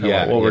is what you're talking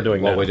about.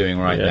 What we're doing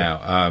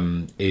now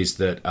is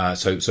that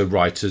so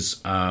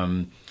writers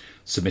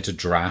submit a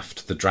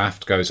draft. The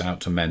draft goes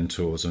out to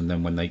mentors, and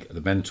then when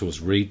the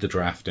mentors read the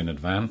draft in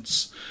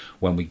advance,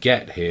 when we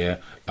get here,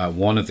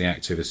 one of the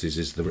activities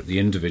is the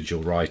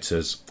individual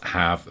writers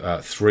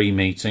have 3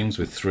 meetings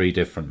with 3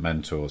 different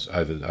mentors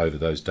over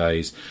those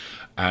days.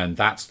 And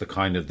that's the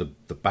kind of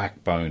the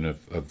backbone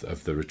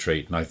of the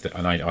retreat, and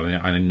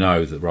I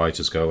know that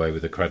writers go away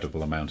with a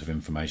credible amount of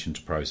information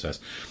to process.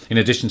 In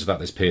addition to that,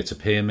 there's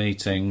peer-to-peer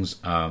meetings.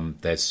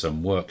 There's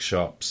some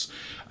workshops.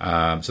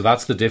 So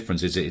that's the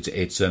difference.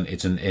 It's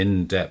an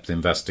in-depth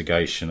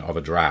investigation of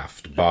a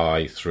draft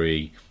by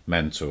 3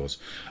 mentors.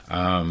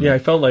 I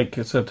felt like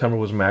September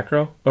was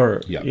macro,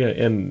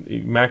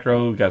 and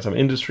macro got some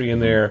industry in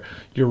there.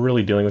 You're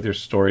really dealing with your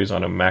stories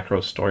on a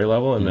macro story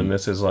level, and then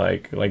this is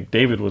like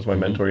David was my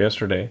mentor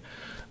yesterday,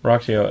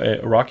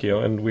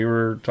 Rockio, and we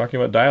were talking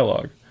about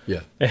dialogue.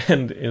 Yeah,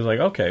 and it's like,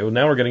 okay, well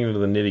now we're getting into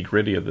the nitty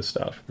gritty of this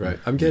stuff. Right,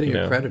 I'm getting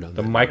a credit on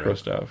the that, micro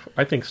stuff.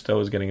 I think Stowe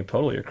is getting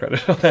totally a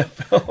credit on that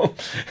film.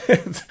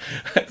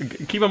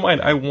 Keep in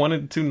mind, I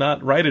wanted to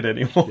not write it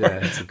anymore.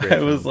 Yeah, it's a great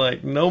I was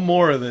like, no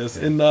more of this.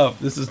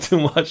 Enough. This is too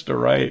much to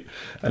write.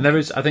 And there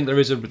is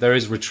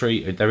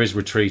retreat. There is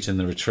retreat in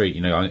the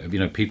retreat.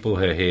 People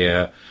who are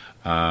here.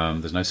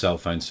 There's no cell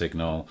phone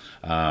signal.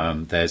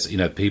 There's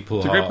people.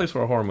 It's a great place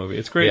for a horror movie.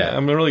 It's great. Yeah.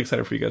 I'm really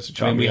excited for you guys to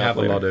chat. We have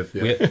a lot of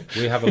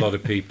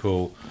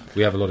people.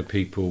 We have a lot of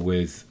people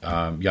with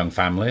young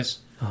families.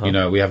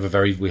 We have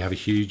a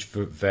huge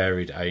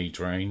varied age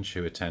range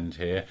who attend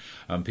here.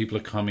 People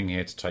are coming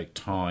here to take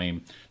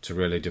time to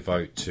really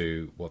devote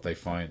to what they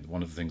find.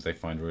 One of the things they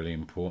find really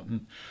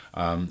important.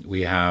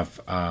 We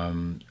have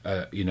there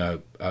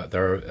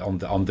are,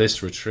 on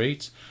this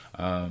retreat.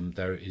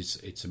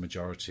 It's a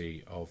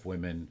majority of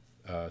women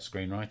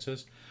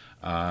screenwriters.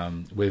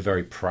 We're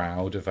very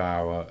proud of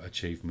our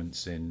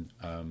achievements in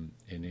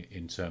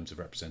terms of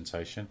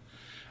representation,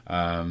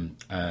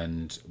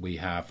 and we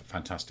have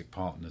fantastic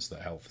partners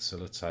that help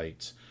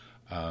facilitate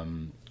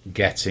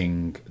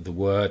getting the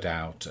word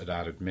out at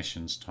our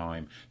admissions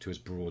time to as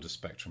broad a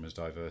spectrum, as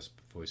diverse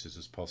voices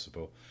as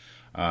possible.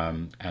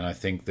 And I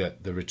think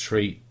that the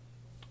retreat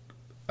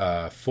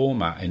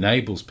format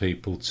enables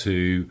people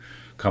to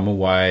come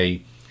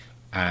away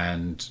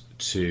and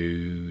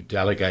to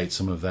delegate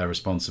some of their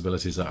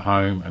responsibilities at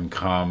home and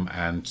come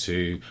and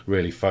to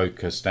really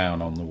focus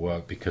down on the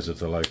work because of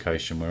the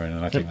location we're in.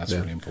 And I think that's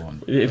really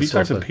important. If you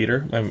talk to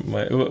Peter,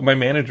 my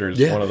manager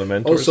is one of the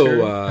mentors also,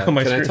 here. Can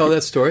I tell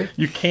that story?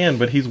 You can,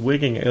 but he's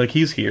wigging. Like,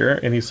 he's here,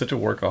 and he's such a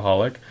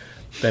workaholic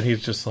that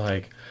he's just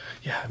like,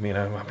 yeah, I mean,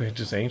 I'm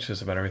just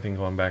anxious about everything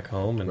going back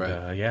home, and right.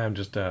 I'm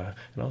just, and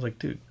I was like,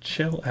 dude,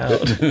 chill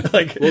out.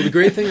 Like, well, the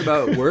great thing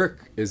about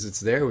work is it's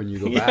there when you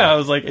go back. Yeah, I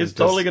was like, it's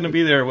totally going to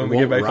be there when we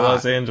get back to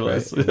Los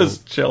Angeles. Right?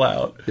 Just chill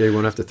out. Yeah, you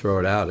won't have to throw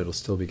it out; it'll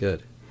still be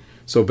good.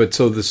 So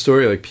the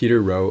story, like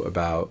Peter wrote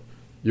about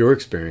your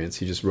experience,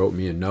 he just wrote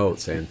me a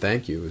note saying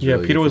thank you. It was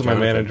really Peter was my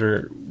Jonathan.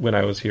 manager when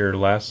I was here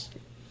last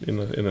in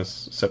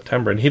this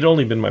September, and he'd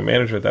only been my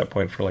manager at that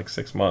point for like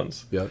 6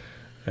 months. Yep.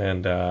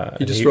 And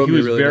he was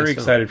really very nice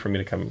excited for me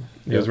to come.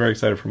 He was very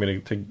excited for me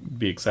to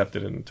be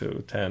accepted and to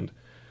attend.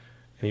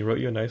 And he wrote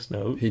you a nice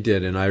note. He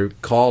did, and I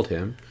called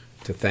him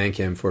to thank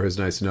him for his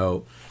nice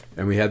note.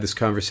 And we had this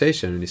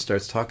conversation, and he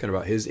starts talking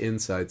about his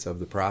insights of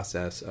the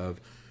process of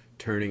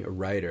turning a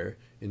writer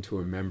into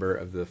a member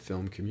of the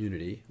film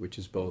community, which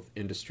is both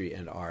industry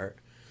and art.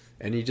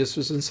 And he just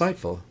was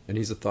insightful, and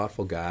he's a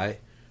thoughtful guy,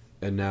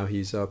 and now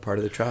he's part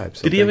of the tribe.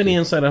 So did he have any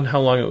insight on how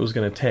long it was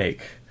going to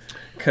take?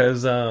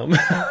 Because I'm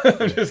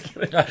just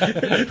kidding.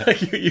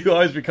 Like, you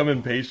always become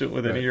impatient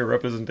with any of your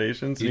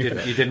representations. You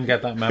didn't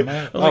get that memo?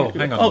 Hang on a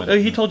minute. Oh,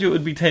 he told you it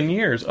would be 10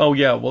 years. Oh,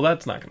 yeah, well,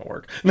 that's not going to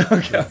work.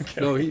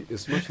 No,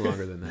 it's much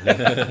longer than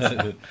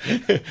that.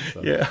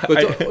 Yeah.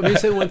 But let me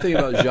say one thing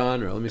about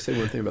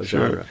genre.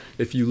 Sure.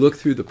 If you look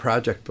through the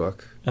project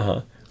book,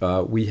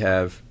 we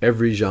have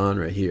every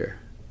genre here.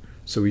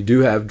 So we do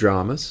have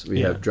dramas.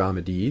 We have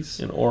dramedies.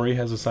 And Ori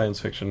has a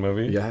science fiction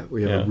movie. Yeah,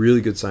 we have a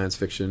really good science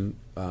fiction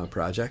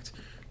project.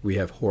 We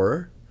have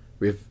horror.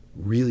 We have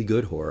really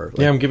good horror.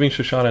 I'm giving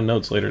Shoshana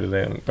notes later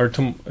today. I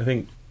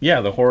think,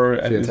 the horror.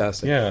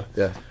 Fantastic.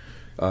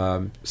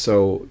 Yeah.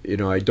 So,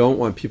 I don't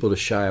want people to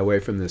shy away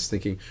from this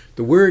thinking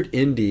the word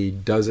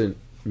indie doesn't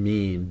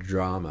mean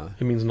drama.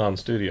 It means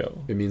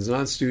non-studio. It means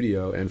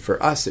non-studio. And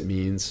for us, it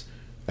means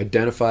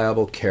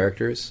identifiable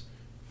characters.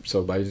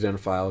 So by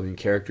identifiable, I mean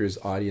characters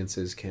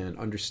audiences can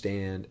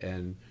understand,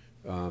 and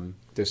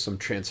there's some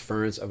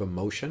transference of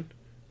emotion,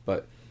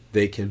 but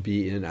they can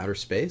be in outer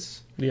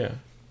space. Yeah.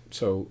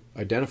 So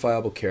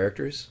identifiable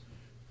characters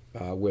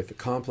with a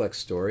complex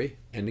story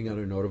ending on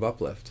a note of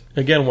uplift.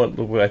 Again,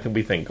 what I think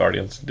we think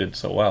Guardians did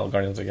so well,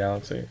 Guardians of the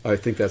Galaxy. I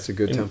think that's a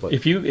good template.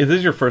 If this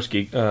is your first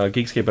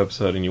Geekscape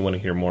episode and you want to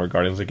hear more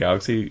Guardians of the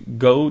Galaxy,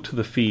 go to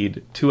the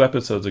feed. 2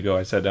 episodes ago,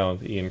 I sat down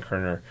with Ian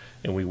Kerner,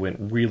 and we went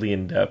really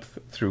in-depth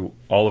through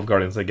all of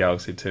Guardians of the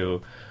Galaxy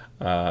 2.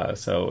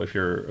 So if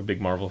you're a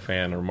big Marvel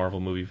fan or Marvel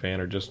movie fan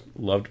or just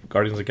loved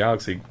Guardians of the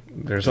Galaxy,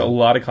 there's a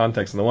lot of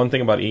context. And the one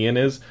thing about Ian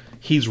is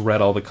he's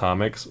read all the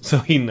comics, so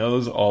he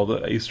knows all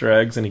the Easter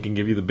eggs, and he can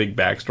give you the big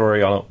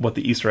backstory on what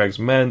the Easter eggs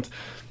meant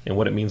and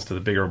what it means to the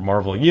bigger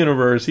Marvel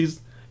universe. He's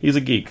a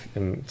geek,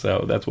 and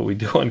so that's what we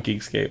do on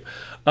Geekscape.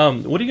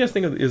 What do you guys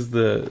think is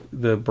the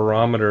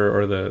barometer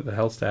or the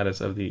health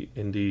status of the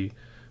indie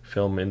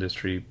film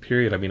industry,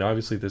 period? I mean,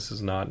 obviously this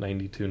is not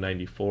 92,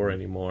 94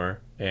 anymore,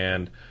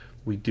 and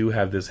we do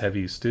have this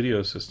heavy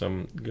studio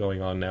system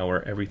going on now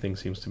where everything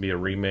seems to be a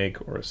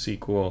remake or a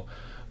sequel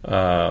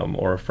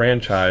or a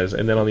franchise.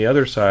 And then on the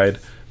other side,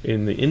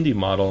 in the indie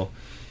model,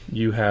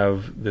 you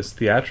have this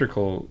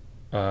theatrical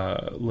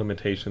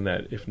limitation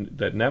that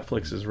that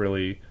Netflix is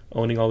really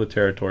owning all the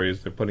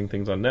territories. They're putting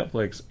things on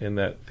Netflix, and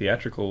that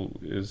theatrical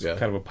is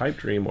kind of a pipe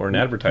dream or an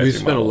advertising We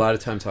spent model. a lot of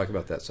time talking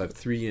about that. So I have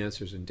 3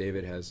 answers, and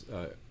David has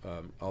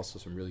also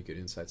some really good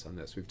insights on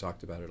this. We've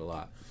talked about it a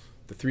lot.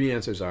 The 3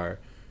 answers are,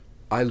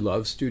 I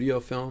love studio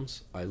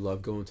films. I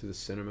love going to the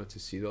cinema to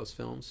see those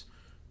films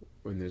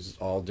when there's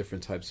all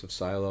different types of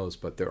silos,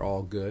 but they're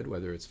all good,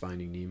 whether it's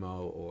Finding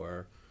Nemo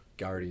or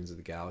Guardians of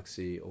the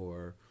Galaxy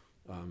or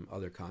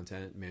other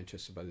content.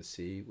 Manchester by the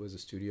Sea was a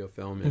studio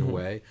film in a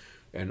way,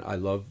 and I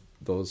love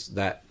those.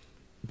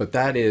 But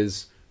that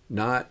is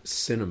not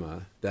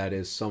cinema. That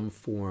is some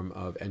form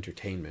of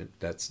entertainment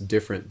that's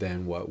different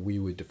than what we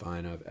would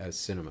define as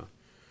cinema.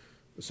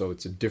 So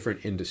it's a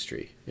different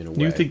industry in a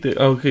way. You think that?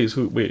 Okay,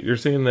 so wait, you're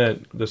saying that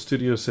the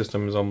studio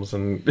system is almost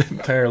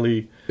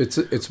entirely it's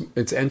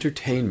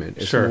entertainment.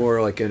 It's Sure.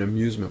 more like an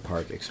amusement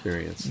park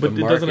experience. But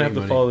The it doesn't have marketing to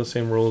money- follow the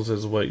same rules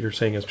as what you're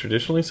saying is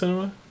traditionally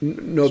cinema?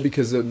 No,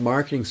 because the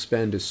marketing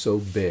spend is so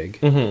big,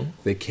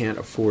 they can't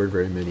afford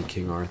very many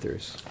King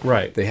Arthurs.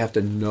 Right. They have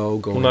to know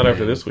going. Well, not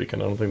after in. this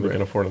weekend. I don't think they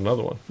can afford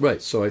another one.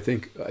 Right. So I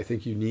think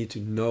you need to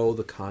know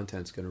the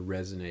content's going to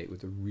resonate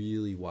with a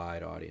really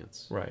wide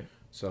audience. Right.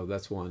 So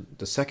that's one.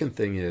 The second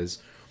thing is,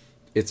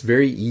 it's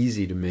very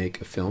easy to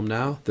make a film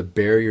now. The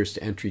barriers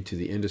to entry to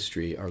the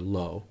industry are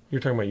low. You're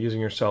talking about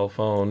using your cell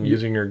phone,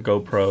 using your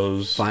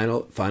GoPros.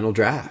 Final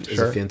Draft is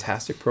Sure. a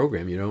fantastic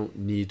program. You don't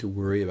need to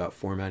worry about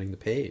formatting the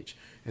page.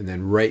 And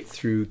then right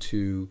through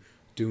to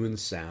doing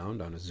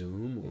sound on a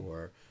Zoom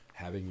or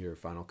having your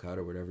Final Cut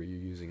or whatever you're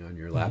using on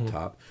your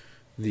laptop,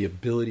 the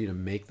ability to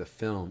make the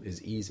film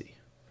is easy.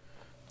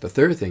 The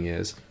third thing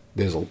is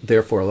there's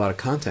therefore a lot of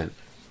content.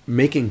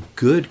 Making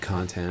good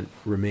content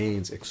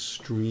remains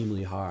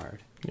extremely hard.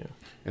 Yeah.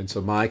 And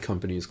so my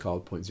company is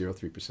called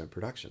 0.03%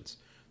 Productions.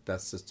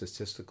 That's the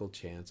statistical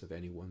chance of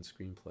any one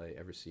screenplay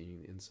ever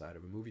seeing inside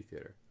of a movie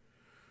theater.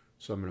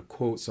 So I'm going to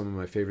quote some of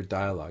my favorite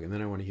dialogue, and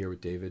then I want to hear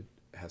what David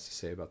has to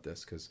say about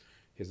this because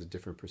he has a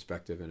different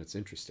perspective and it's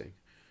interesting.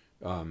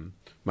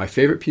 My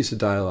favorite piece of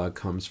dialogue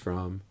comes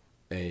from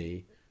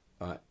a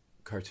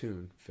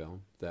cartoon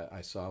film that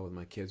I saw with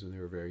my kids when they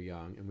were very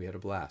young, and we had a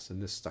blast,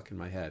 and this stuck in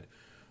my head.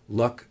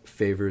 Luck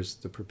favors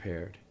the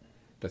prepared.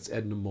 That's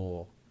Edna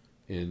Mole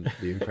in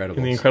The Incredibles.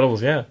 In The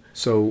Incredibles, yeah.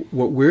 So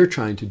what we're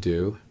trying to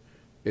do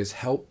is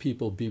help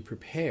people be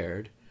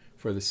prepared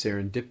for the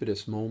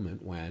serendipitous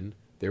moment when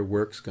their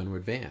work's going to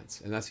advance.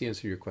 And that's the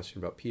answer to your question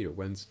about Peter.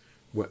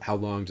 How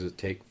long does it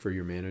take for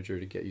your manager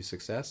to get you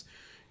success?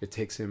 It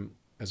takes him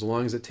as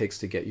long as it takes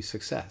to get you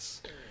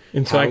success.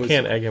 And so I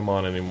can't egg him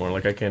on anymore.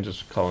 Like, I can't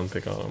just call and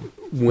pick on him.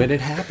 When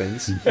it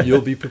happens,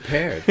 you'll be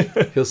prepared.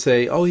 He'll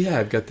say, oh, yeah,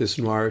 I've got this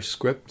noir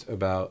script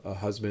about a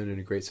husband in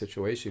a great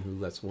situation who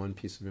lets one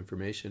piece of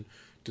information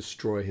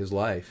destroy his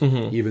life,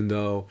 even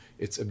though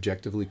it's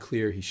objectively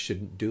clear he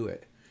shouldn't do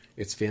it.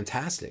 It's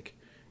fantastic.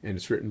 And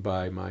it's written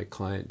by my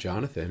client,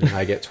 Jonathan, and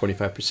I get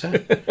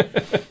 25%.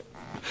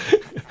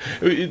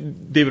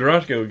 David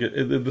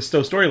Roshko, the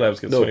Stowe Story Labs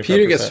gets 25%. No,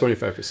 Peter gets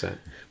 25%.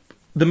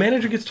 The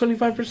manager gets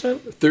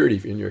 25%?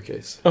 30 in your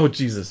case. Oh,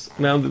 Jesus.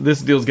 Now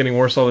this deal's getting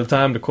worse all the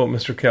time, to quote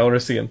Mr.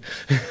 Calrissian.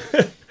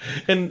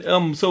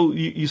 And so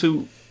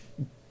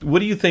what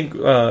do you think,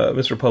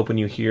 Mr. Pope, when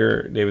you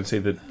hear David say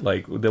that,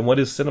 like, then what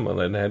is cinema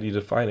then? How do you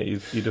define it?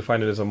 You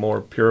define it as a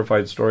more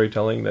purified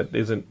storytelling that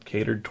isn't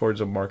catered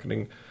towards a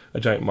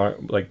giant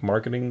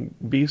marketing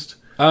beast?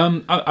 I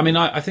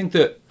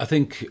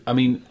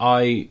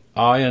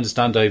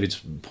understand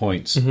David's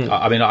points.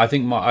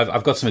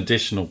 I've got some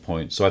additional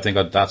points. So I think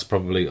that's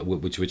probably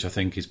which I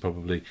think is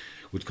probably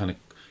would kind of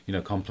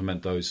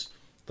complement those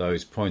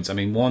points. I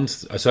mean,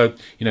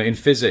 in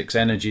physics,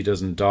 energy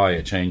doesn't die;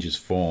 it changes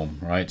form,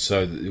 right?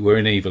 So we're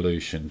in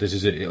evolution.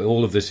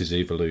 All of this is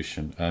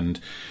evolution, and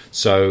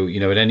so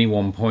at any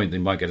one point they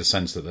might get a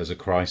sense that there's a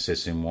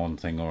crisis in one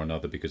thing or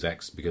another because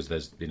there's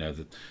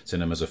the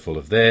cinemas are full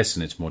of this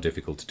and it's more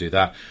difficult to do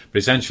that. But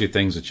essentially,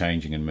 things are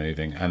changing and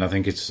moving, and I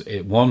think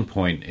one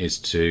point is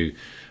to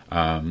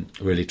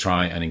really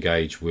try and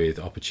engage with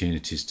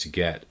opportunities to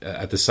get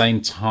at the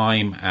same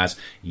time as,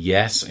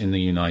 yes, in the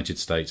United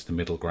States the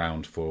middle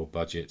ground for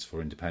budgets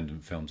for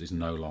independent films is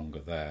no longer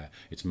there.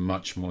 It's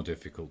much more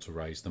difficult to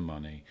raise the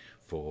money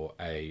for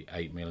a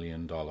 $8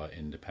 million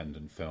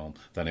independent film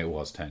than it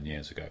was 10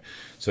 years ago.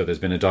 So there's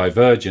been a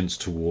divergence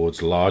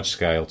towards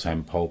large-scale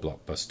tentpole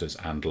blockbusters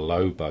and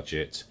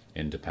low-budget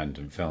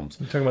independent films.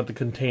 You're talking about the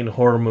contained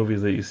horror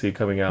movies that you see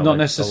coming out. Not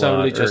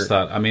necessarily just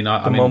that. The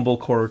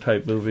mumblecore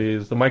type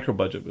movies, the micro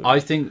budget movies. I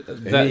think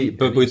that,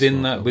 but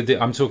within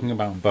that, I'm talking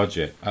about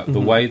budget.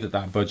 The way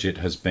that budget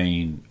has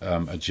been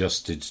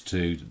adjusted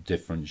to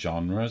different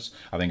genres,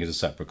 I think, is a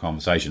separate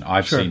conversation.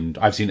 I've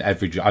seen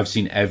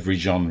every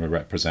genre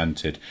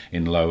represented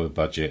in lower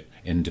budget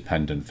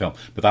independent film,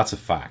 but that's a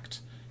fact.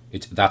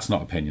 That's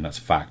not opinion, that's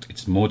fact.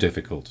 It's more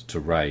difficult to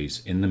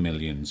raise in the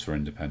millions for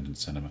independent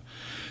cinema.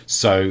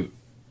 So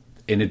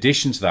in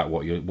addition to that,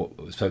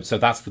 so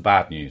that's the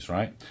bad news,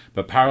 right?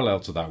 But parallel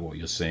to that, what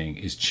you're seeing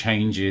is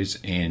changes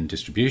in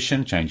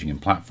distribution, changing in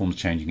platforms,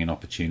 changing in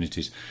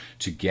opportunities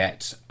to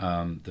get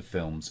the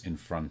films in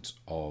front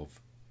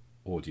of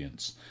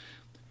audience.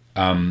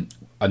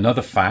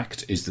 Another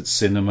fact is that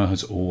cinema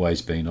has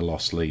always been a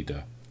loss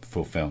leader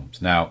for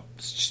films. Now,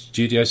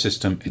 studio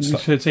system... You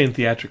should say in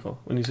theatrical.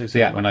 When you say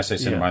cinema. When I say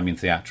cinema, I mean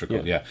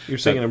theatrical, yeah. You're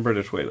saying it in a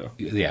British way, though.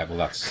 Yeah, well,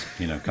 that's,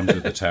 comes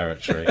with the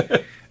territory.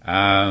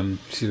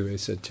 See the way he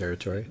said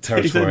territory?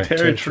 He said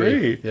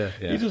territory. Yeah.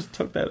 You just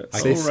took that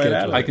right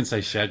out of it. I can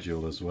say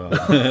schedule as well.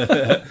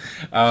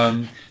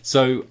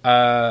 So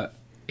I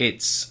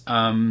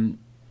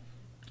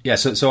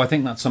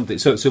think that's something...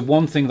 So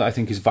one thing that I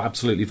think is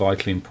absolutely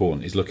vitally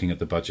important is looking at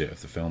the budget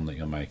of the film that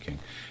you're making,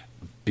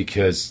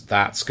 because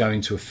that's going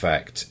to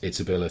affect its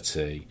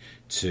ability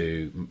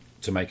to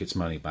make its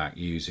money back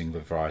using the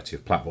variety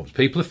of platforms.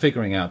 People are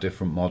figuring out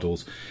different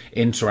models,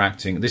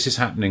 interacting. This is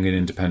happening in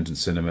independent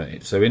cinema.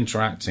 So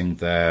interacting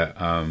their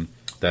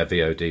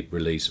VOD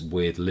release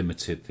with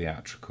limited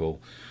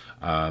theatrical,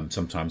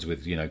 sometimes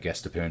with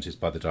guest appearances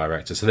by the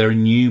director. So there are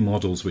new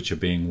models which are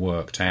being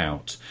worked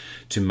out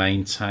to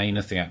maintain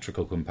a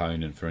theatrical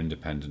component for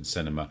independent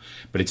cinema,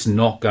 but it's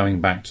not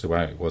going back to the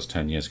way it was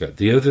 10 years ago.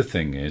 The other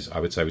thing is, I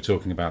would say, we're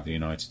talking about the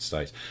United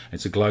States.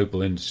 It's a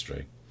global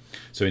industry.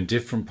 So in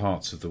different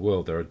parts of the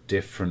world, there are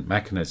different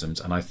mechanisms,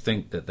 and I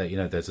think that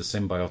there's a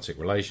symbiotic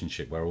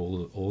relationship where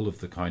all of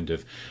the kind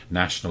of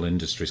national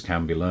industries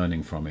can be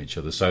learning from each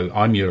other. So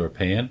I'm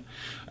European,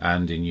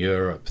 and in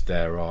Europe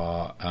there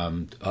are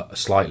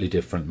slightly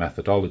different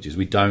methodologies.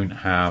 We don't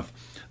have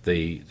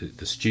the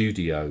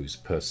studios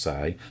per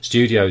se.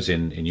 Studios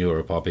in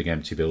Europe are big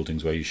empty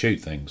buildings where you shoot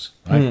things,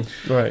 right?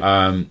 Right.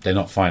 They're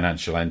not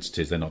financial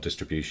entities. They're not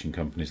distribution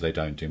companies. They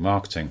don't do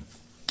marketing.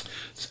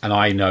 And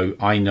I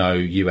know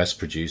US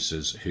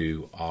producers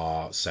who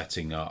are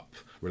setting up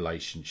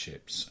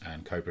relationships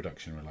and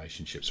co-production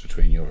relationships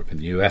between Europe and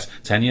the US.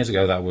 10 years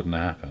ago, that wouldn't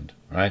have happened,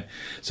 right?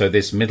 So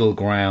this middle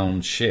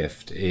ground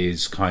shift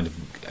is kind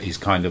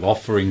of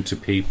offering to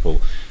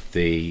people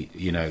the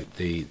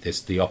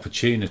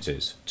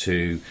opportunities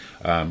to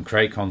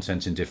create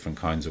content in different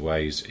kinds of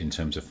ways in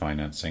terms of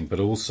financing, but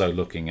also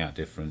looking at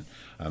different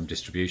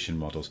distribution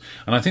models.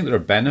 And I think there are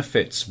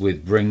benefits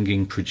with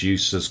bringing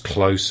producers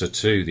closer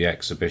to the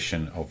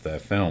exhibition of their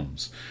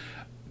films,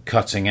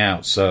 cutting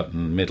out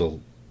certain middle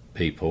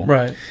people,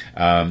 right,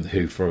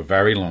 who for a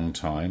very long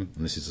time,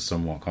 and this is a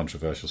somewhat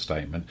controversial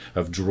statement,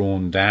 have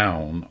drawn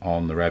down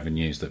on the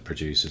revenues that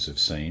producers have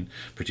seen.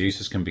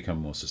 Producers can become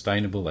more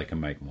sustainable, they can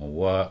make more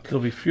work.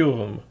 There'll be few of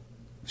them.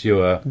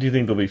 Fewer. Do you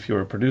think there'll be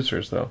fewer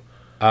producers, though?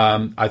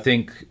 I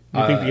think.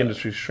 You think the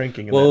industry's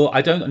shrinking?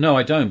 I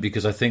don't,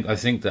 because I think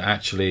that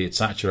actually it's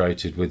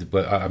saturated with.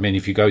 But I mean,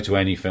 if you go to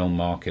any film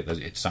market,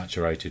 it's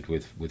saturated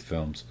with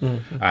films,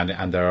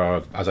 and there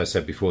are, as I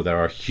said before, there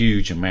are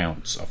huge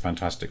amounts of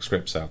fantastic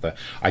scripts out there.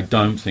 I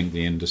don't think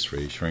the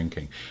industry is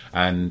shrinking,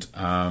 and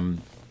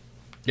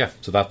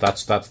so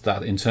that's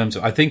that. In terms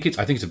of, I think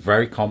it's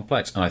very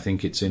complex, and I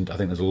think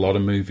there's a lot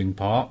of moving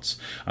parts,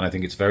 and I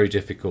think it's very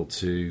difficult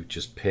to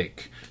just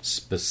pick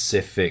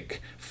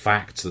specific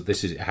facts that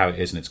this is how it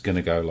is and it's going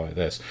to go like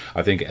this.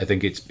 I think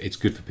it's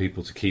good for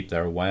people to keep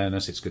their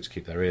awareness. It's good to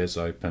keep their ears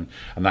open,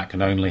 and that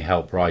can only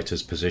help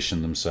writers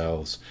position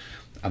themselves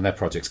and their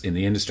projects in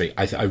the industry.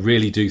 I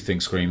really do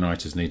think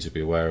screenwriters need to be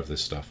aware of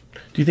this stuff.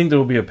 Do you think there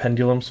will be a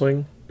pendulum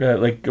swing?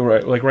 Like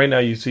right now,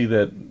 you see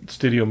that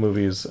studio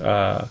movies,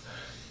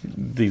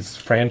 these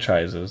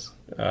franchises,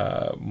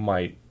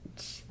 might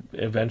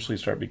eventually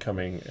start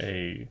becoming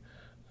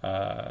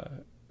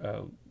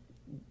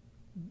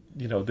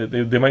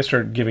they might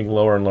start giving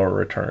lower and lower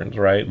returns,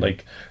 right? Mm-hmm.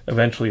 Like,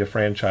 eventually a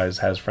franchise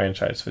has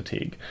franchise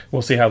fatigue.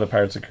 We'll see how the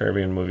Pirates of the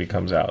Caribbean movie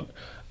comes out.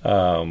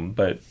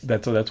 But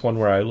that's one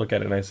where I look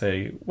at it and I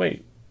say,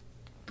 wait,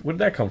 where did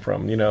that come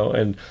from?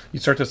 And you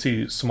start to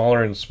see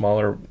smaller and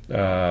smaller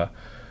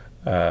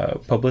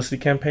publicity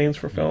campaigns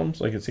for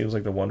films. Like, it seems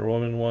like the Wonder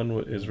Woman one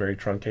is very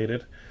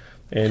truncated.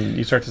 And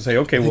you start to say,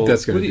 okay, I think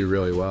that's going to do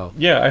really well.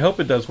 Yeah, I hope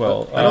it does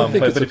well. I don't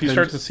think but if you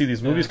start to see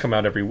these movies come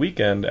out every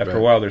weekend, after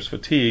a while there's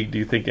fatigue. Do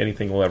you think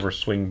anything will ever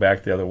swing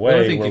back the other way?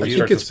 I think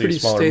it's pretty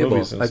stable.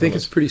 I think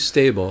it's pretty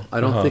stable.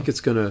 I don't think it's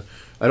going to.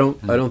 I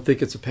don't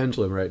think it's a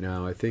pendulum right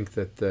now. I think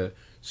that the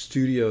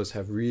studios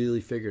have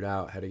really figured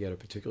out how to get a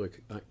particular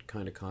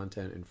kind of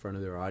content in front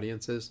of their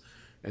audiences,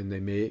 and they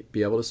may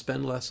be able to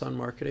spend less on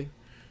marketing,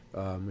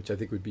 which I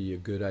think would be a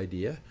good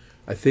idea.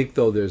 I think,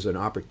 though, there's an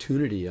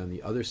opportunity on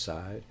the other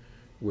side,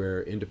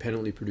 where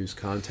independently produced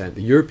content,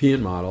 the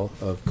European model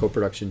of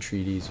co-production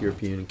treaties,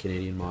 European and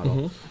Canadian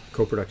model,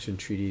 co-production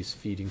treaties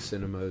feeding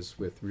cinemas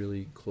with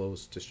really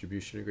close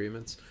distribution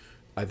agreements,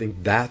 I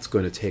think that's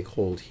going to take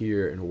hold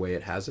here in a way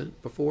it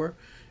hasn't before.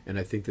 And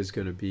I think there's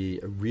going to be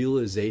a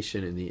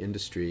realization in the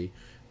industry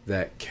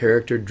that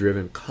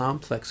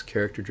complex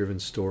character-driven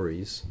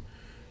stories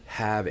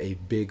have a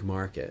big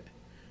market.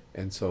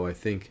 And so I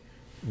think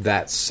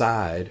that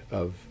side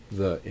of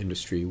the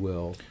industry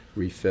will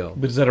refill.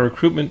 But is that a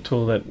recruitment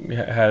tool that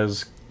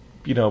has,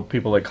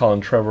 people like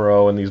Colin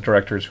Trevorrow and these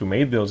directors who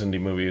made those indie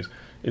movies?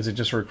 Is it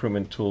just a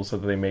recruitment tool so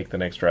that they make the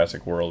next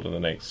Jurassic World or the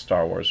next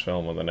Star Wars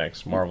film or the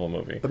next Marvel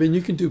movie? I mean,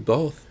 you can do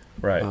both.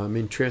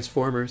 Right.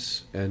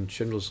 Transformers and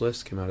Schindler's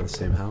List came out of the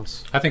same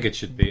house. I think it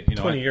should be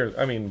 20 years.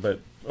 I mean,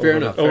 but fair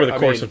enough. Over the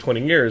course of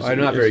 20 years, I'm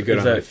not very good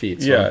on my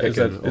feet. So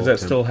is that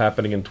still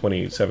happening in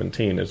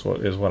 2017? Is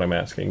what I'm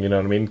asking. You know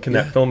what I mean? Can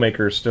that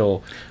filmmaker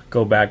still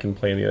go back and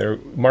play in the other?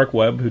 Mark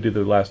Webb, who did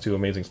the last two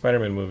Amazing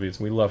Spider-Man movies,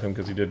 and we love him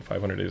because he did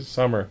 500 Days of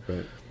Summer.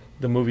 Right.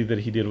 The movie that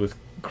he did with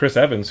Chris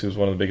Evans, who's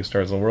one of the biggest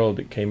stars in the world,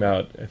 it came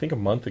out I think a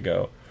month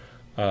ago.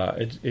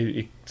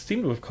 It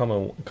seemed to have come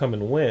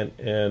and went,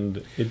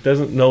 and it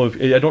doesn't know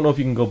I don't know if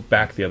you can go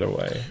back the other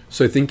way.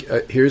 So I think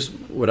here's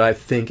what I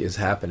think is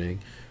happening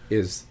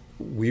is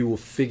we will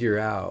figure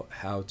out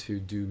how to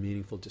do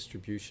meaningful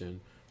distribution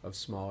of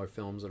smaller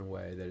films in a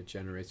way that it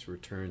generates a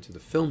return to the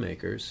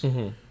filmmakers.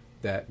 Mm-hmm.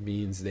 That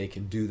means they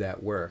can do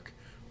that work,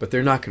 but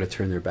they're not going to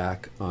turn their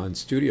back on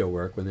studio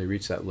work when they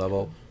reach that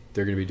level.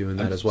 They're going to be doing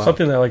that as well.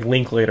 Something that like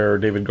Linklater or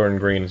David Gordon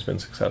Green has been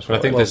successful. But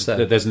I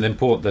think there's an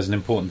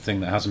important thing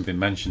that hasn't been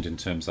mentioned in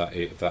terms of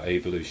that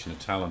evolution of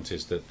talent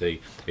is that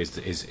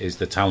is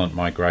the talent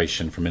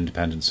migration from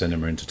independent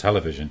cinema into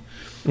television,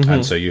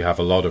 and so you have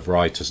a lot of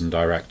writers and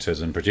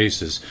directors and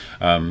producers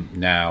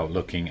now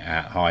looking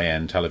at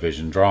high-end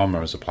television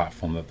drama as a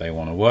platform that they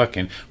want to work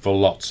in for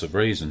lots of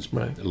reasons,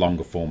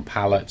 longer form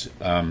palette,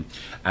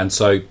 and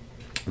so.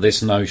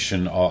 this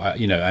notion of,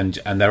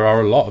 and there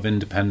are a lot of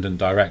independent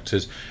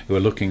directors who are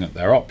looking at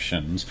their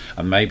options,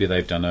 and maybe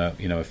they've done an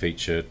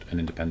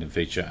independent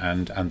feature,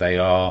 and they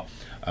are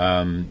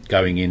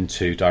going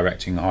into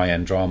directing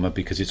high-end drama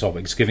because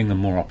it's giving them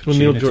more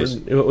opportunities.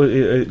 Neil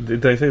Jordan,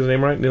 did I say his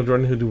name right? Neil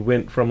Jordan, who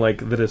went from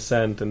like The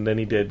Descent, and then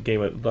he did a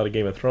lot of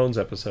Game of Thrones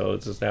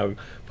episodes, is now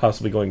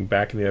possibly going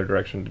back in the other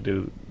direction to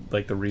do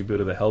like the reboot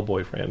of the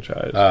Hellboy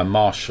franchise.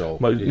 Marshall.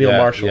 Neil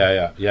Marshall.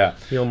 Yeah.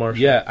 Neil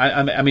Marshall. Yeah,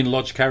 I mean,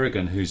 Lodge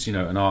Kerrigan, who's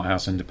an art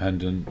house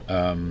independent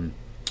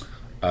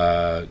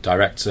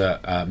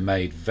director,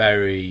 made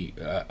very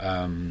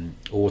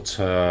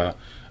auteur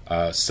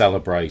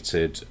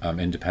celebrated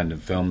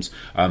independent films.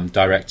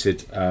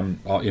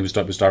 He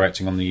was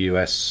directing on the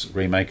US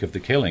remake of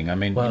The Killing. I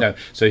mean, wow.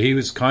 So he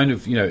was kind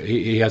of,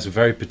 he has a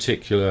very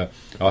particular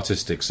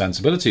artistic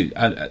sensibility,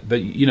 but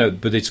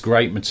it's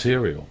great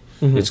material.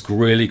 Mm-hmm. It's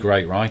really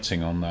great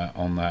writing on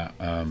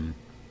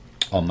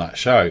that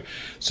show.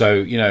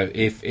 So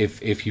if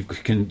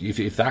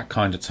that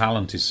kind of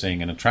talent is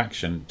seeing an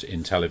attraction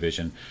in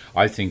television,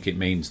 I think it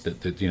means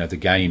that the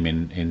game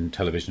in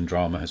television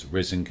drama has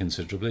risen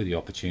considerably. The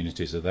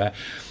opportunities are there.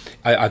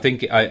 I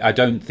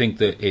don't think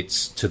that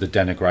it's to the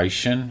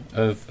denigration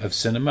of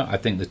cinema. I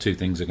think the two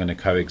things are going to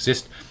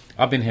coexist.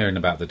 I've been hearing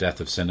about the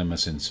death of cinema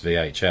since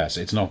VHS.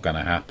 It's not going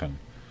to happen.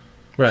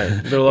 Right,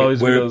 there'll always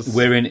be those...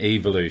 We're in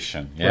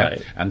evolution, yeah,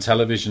 right. And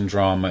television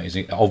drama is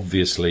in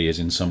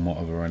somewhat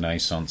of a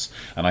renaissance,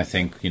 and I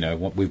think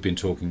what we've been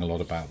talking a lot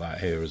about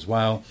that here as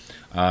well.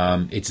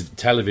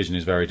 Television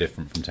is very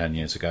different from 10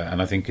 years ago,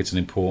 and I think it's an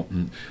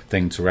important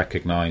thing to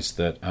recognise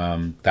that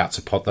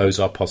those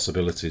are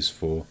possibilities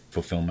for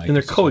filmmakers, and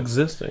they're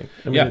coexisting.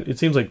 I mean, It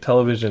seems like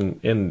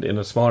television, in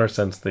a smaller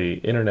sense, the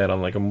internet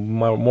on like a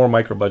more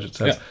micro budget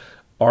sense,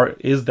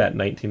 is that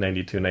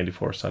 1992-94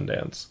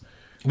 Sundance.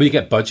 Well, you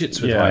get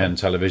budgets with high-end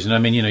television. I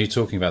mean, you're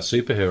talking about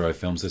superhero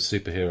films. There's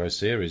superhero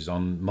series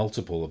on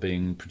multiple are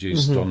being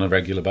produced on a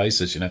regular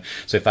basis.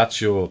 So if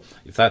that's your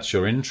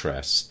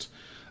interest,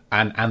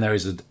 and there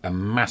is a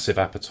massive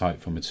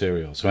appetite for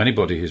material. So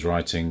anybody who's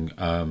writing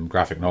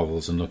graphic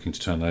novels and looking to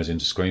turn those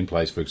into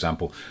screenplays, for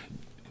example,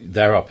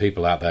 there are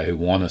people out there who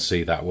want to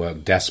see that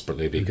work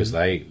desperately because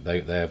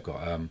they've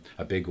got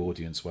a big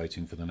audience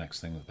waiting for the next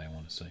thing that they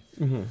want to see.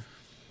 Mm-hmm.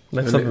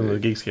 That's something that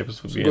the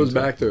Geekscapists would be into. It goes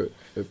back to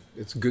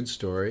it's a good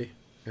story,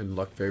 and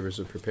luck favors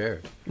the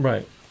prepared.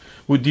 Right.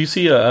 Do you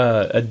see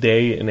a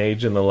day and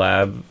age in the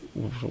lab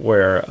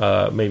where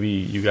maybe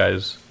you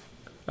guys...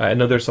 I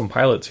know there's some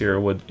pilots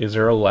here. Is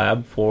there a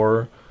lab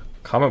for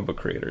comic book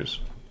creators?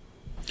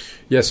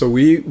 Yeah, so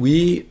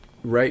we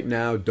right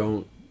now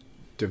don't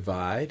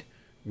divide.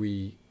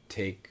 We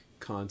take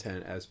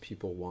content as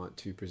people want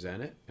to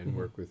present it and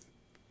work with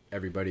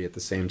everybody at the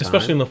same time.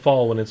 Especially in the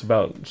fall when it's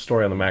about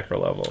story on the macro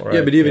level, right?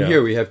 Yeah, but even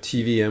here we have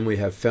TV and we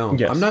have film.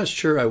 Yes. I'm not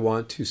sure I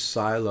want to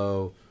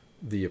silo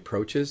the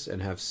approaches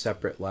and have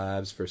separate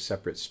labs for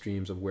separate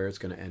streams of where it's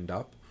going to end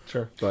up.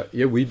 Sure. But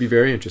yeah, we'd be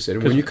very interested.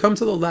 And when you come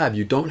to the lab,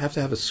 you don't have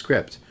to have a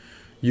script.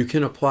 You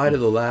can apply to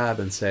the lab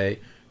and say,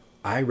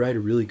 I write a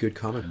really good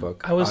comic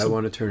book. I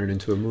want to turn it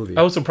into a movie.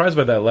 I was surprised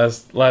by that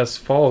last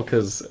fall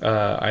because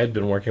I had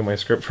been working my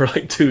script for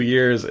like 2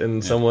 years,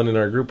 and someone in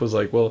our group was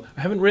like, "Well,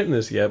 I haven't written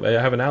this yet, but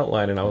I have an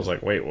outline." And I was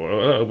like, "Wait,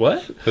 what?"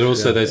 But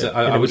also,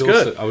 I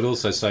would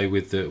also say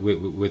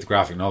with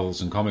graphic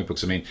novels and comic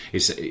books, I mean,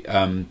 it's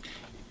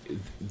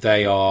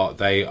they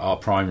are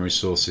primary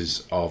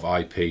sources of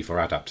IP for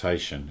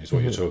adaptation, is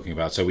what you're talking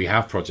about. So we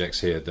have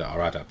projects here that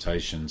are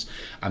adaptations,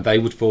 and they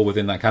would fall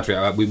within that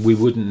category. We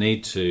wouldn't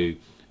need to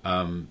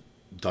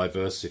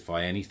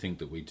diversify anything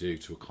that we do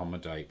to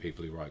accommodate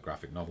people who write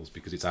graphic novels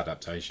because it's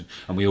adaptation,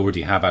 and we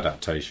already have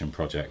adaptation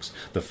projects.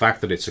 The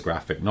fact that it's a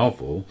graphic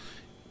novel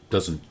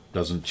doesn't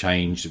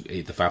change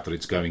the fact that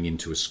it's going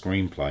into a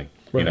screenplay.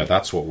 Right.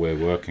 That's what we're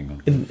working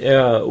on. And,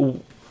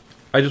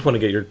 I just want to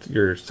get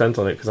your sense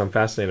on it because I'm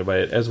fascinated by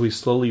it as we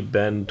slowly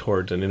bend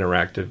towards an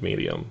interactive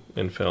medium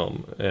in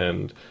film,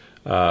 and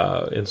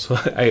so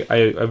I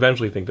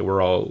eventually think that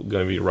we're all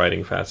going to be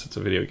writing facets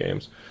of video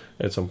games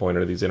at some point,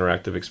 or these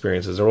interactive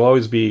experiences. There will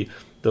always be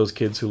those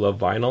kids who love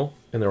vinyl,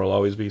 and there will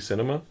always be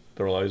cinema.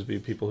 There will always be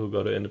people who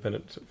go to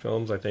independent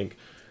films. I think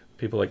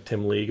people like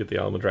Tim League at the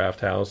Alma Draft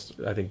House,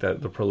 I think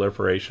that the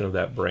proliferation of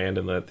that brand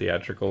and that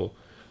theatrical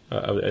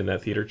and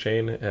that theater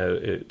chain,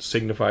 it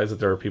signifies that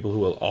there are people who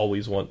will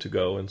always want to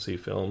go and see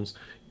films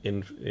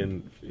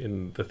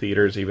in the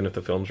theaters, even if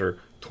the films are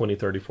 20,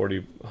 30, 40,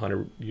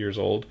 100 years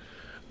old.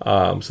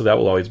 So that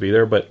will always be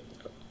there. But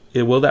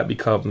will that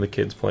become the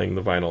kids playing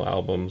the vinyl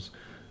albums?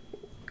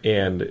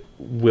 And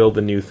will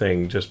the new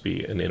thing just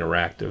be an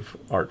interactive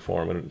art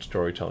form and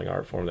storytelling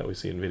art form that we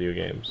see in video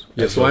games?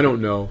 Yeah, so I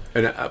don't know,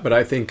 but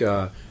I think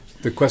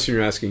the question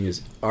you're asking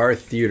is: are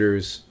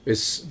theaters,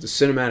 is the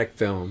cinematic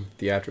film,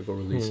 theatrical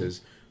releases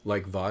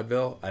like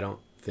vaudeville? I don't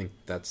think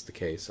that's the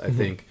case. I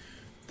think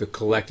the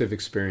collective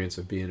experience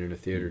of being in a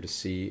theater to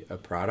see a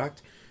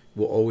product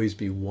will always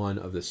be one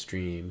of the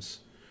streams.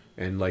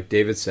 And like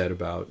David said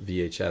about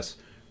VHS,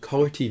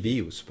 color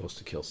TV was supposed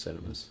to kill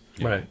cinemas.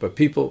 Right. But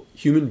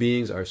human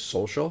beings are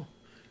social.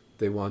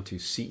 They want to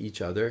see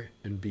each other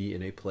and be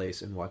in a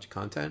place and watch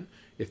content.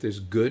 If there's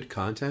good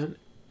content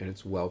and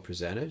it's well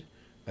presented,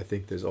 I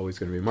think there's always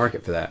going to be a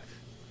market for that.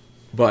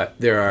 But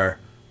there are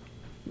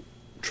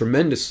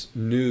tremendous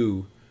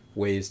new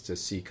ways to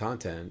see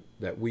content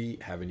that we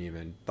haven't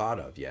even thought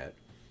of yet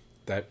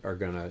that are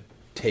going to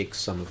take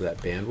some of that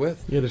bandwidth.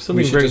 Yeah, there's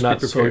something very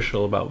not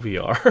social about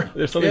VR.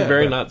 There's something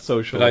very not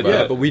social about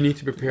it. But we need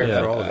to prepare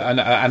for all of that.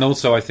 And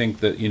also, I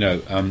think that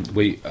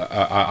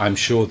I'm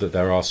sure that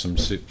there are some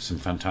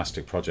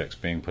fantastic projects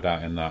being put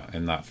out in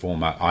that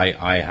format.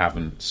 I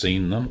haven't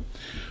seen them.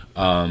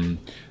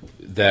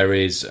 There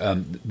is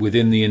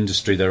within the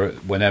industry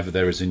whenever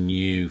there is a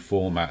new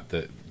format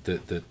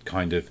that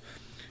kind of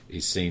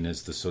is seen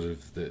as the sort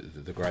of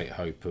the great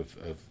hope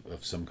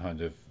of some kind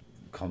of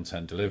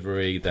content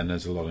delivery, then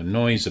there's a lot of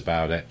noise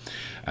about it,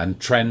 and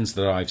trends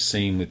that I've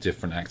seen with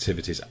different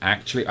activities.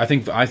 Actually, I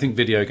think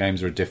video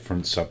games are a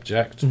different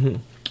subject,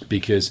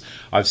 because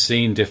I've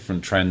seen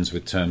different trends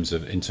in terms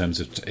of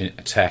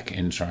tech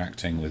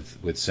interacting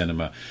with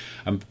cinema.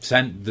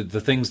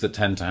 The things that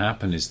tend to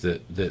happen is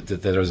that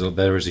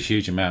there is a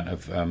huge amount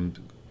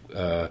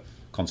of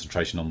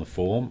concentration on the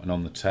form and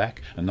on the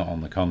tech and not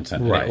on the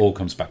content. Right. And it all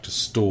comes back to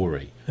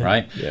story,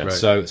 right? Yeah. Right.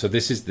 So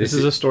this is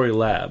a story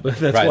lab.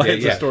 That's right, why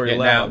it's a story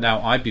lab.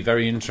 Now I'd be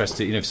very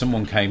interested. If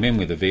someone came in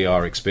with a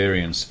VR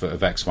experience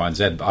of X, Y, and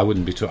Z, I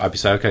wouldn't be. I'd be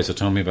saying, okay, so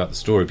tell me about the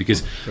story,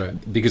 because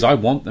I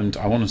want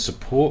to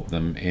support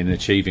them in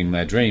achieving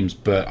their dreams,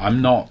 but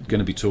I'm not going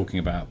to be talking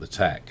about the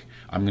tech.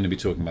 I'm going to be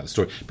talking about the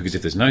story, because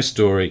if there's no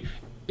story,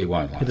 it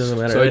won't last. It doesn't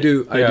matter. So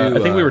I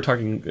think we were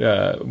talking,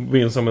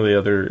 me and some of the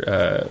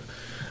other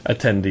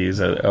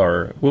attendees,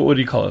 or what do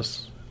you call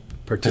us?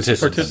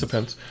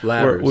 Participants.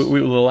 Labbers. The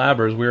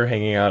labbers, we were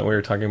hanging out and we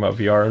were talking about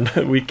VR,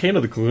 and we came to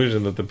the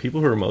conclusion that the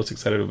people who are most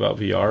excited about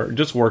VR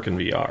just work in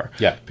VR.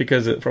 Yeah.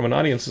 Because from an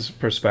audience's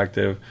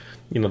perspective,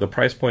 the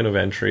price point of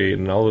entry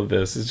and all of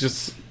this is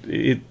just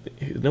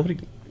nobody.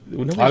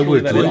 I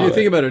would. When you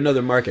think about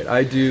another market,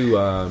 I do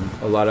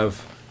a lot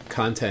of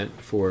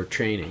content for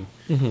training,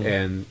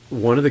 and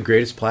one of the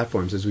greatest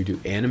platforms is we do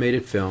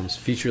animated films,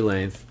 feature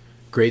length,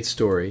 great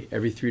story.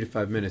 Every 3 to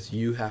 5 minutes,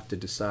 you have to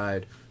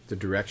decide the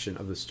direction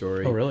of the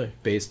story. Oh, really?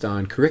 Based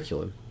on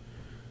curriculum.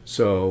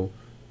 So,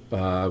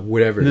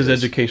 whatever this it is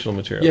is. educational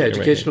material. Yeah,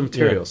 educational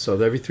material. Yeah. So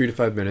every 3 to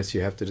 5 minutes,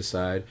 you have to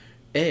decide,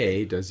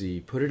 A, does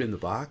he put it in the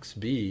box?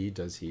 B,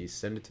 does he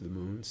send it to the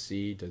moon?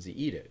 C, does he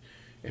eat it?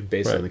 And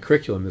based on the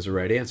curriculum, there's a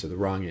right answer. The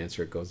wrong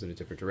answer, it goes in a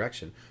different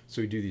direction.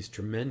 So we do these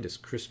tremendous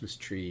Christmas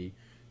tree,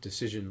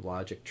 decision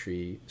logic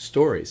tree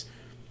stories.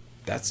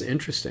 That's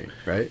interesting,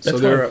 right? That's so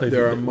there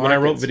are when I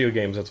markets. wrote video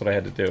games, that's what I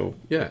had to do.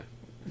 Yeah,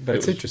 But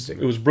it's interesting.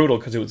 It was brutal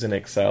because it was in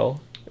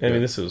Excel. I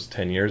mean, this was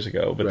 10 years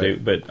ago,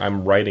 but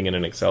I'm writing in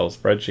an Excel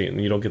spreadsheet,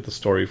 and you don't get the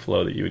story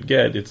flow that you would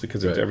get. It's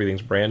because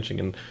everything's branching,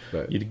 and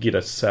you get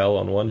a cell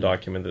on one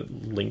document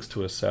that links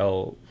to a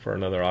cell for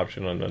another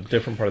option on a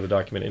different part of the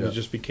document, and it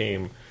just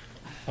became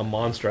a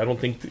monster.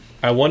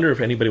 I wonder if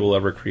anybody will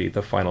ever create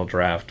the final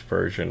draft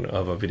version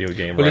of a video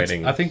game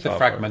writing. I think the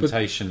software.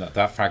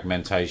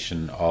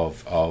 fragmentation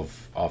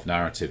of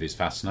narrative is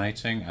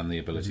fascinating, and the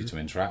ability to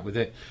interact with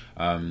it.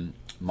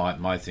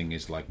 My thing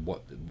is like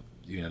what.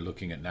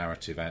 Looking at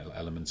narrative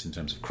elements in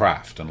terms of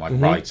craft and like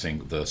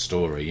writing the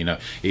story.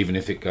 Even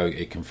if it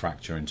can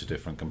fracture into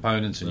different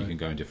components and you can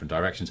go in different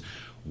directions.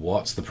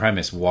 What's the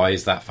premise? Why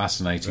is that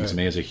fascinating to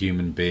me as a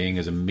human being,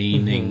 as a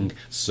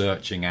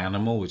meaning-searching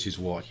animal, which is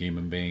what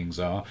human beings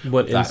are?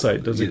 What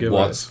insight does it give us?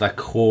 What's the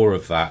core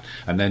of that?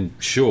 And then,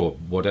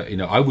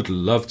 I would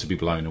love to be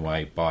blown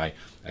away by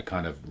a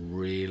kind of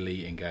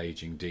really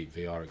engaging, deep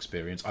VR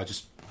experience. I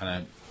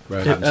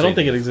don't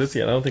think it exists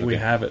yet. I don't think we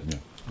have it.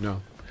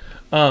 No.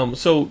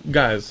 So,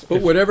 guys...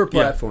 But whatever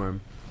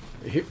platform...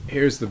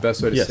 Here's the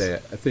best way to say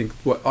it. I think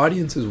what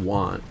audiences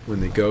want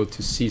when they go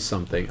to see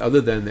something, other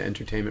than the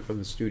entertainment from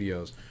the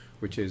studios,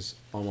 which is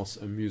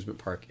almost amusement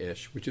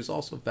park-ish, which is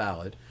also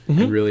valid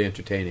and really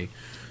entertaining.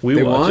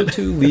 They want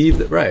to leave...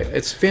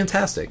 it's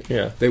fantastic.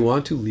 Yeah. They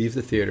want to leave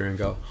the theater and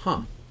go,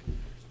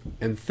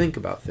 and think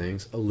about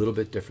things a little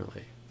bit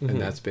differently. And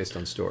that's based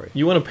on story.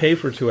 You want to pay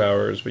for 2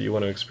 hours, but you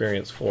want to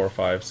experience 4,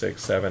 5,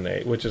 6, 7,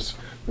 8, which is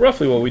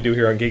roughly what we do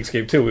here on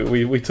Geekscape too.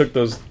 We took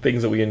those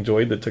things that we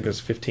enjoyed that took us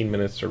 15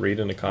 minutes to read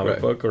in a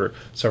comic book, or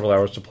several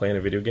hours to play in a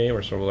video game,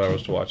 or several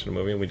hours to watch in a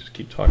movie, and we just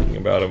keep talking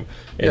about them.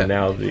 And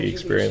now the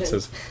experience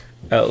is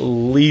at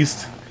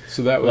least...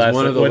 So that was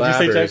one of the labbers. What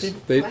did you say,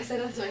 Jackie? I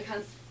said that's my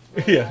cousin.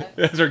 Yeah,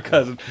 that's her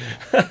cousin.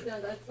 No,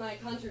 that's my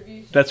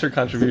contribution. That's her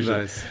contribution.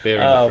 Nice. Beer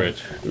in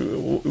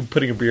the fridge.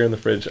 Putting a beer in the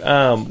fridge.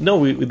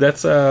 No,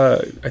 that's.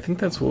 I think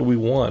that's what we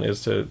want,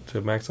 is to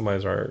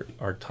maximize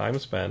our time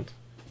spent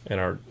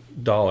and our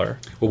dollar.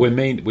 Well,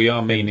 we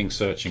are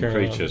meaning-searching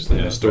creatures.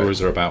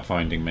 Stories are about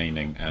finding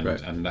meaning,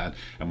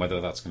 and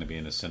whether that's going to be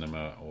in a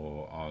cinema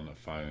or on a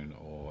phone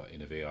or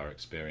in a VR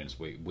experience,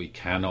 we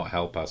cannot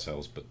help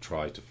ourselves but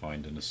try to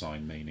find and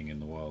assign meaning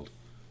in the world.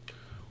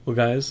 Well,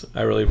 guys,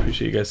 I really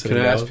appreciate you guys sitting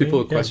Can I down ask with me.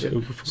 people a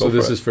question? go So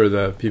this for is it. for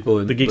the people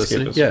in The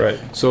listening? Geekscapists, Yeah.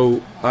 right.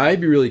 So I'd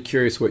be really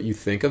curious what you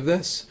think of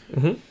this.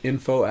 Mhm.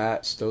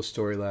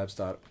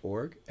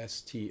 info@stowstorylabs.org.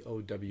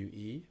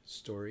 STOWE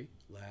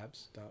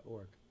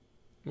storylabs.org.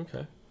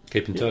 Okay.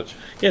 Keep in touch.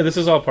 Yeah, this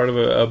is all part of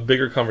a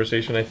bigger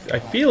conversation. I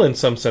feel in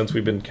some sense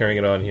we've been carrying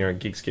it on here on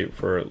Geekscape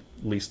for at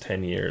least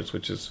 10 years,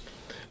 which is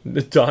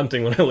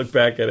daunting when I look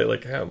back at it.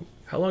 Like, how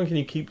long can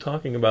you keep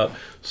talking about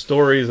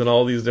stories and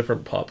all these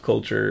different pop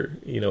culture,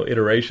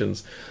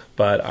 iterations?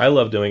 But I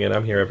love doing it.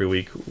 I'm here every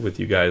week with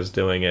you guys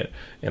doing it.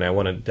 And I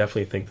want to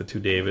definitely thank the two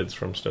Davids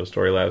from Stow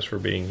Story Labs for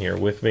being here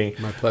with me.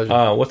 My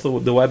pleasure. What's the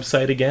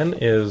website again?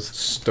 Is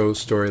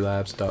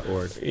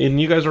stowstorylabs.org.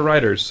 and you guys are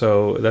writers,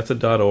 so that's a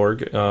 .org.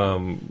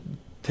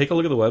 Take a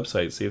look at the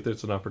website, see if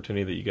there's an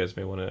opportunity that you guys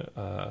may want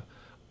to,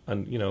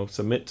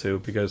 submit to,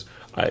 because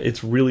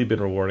it's really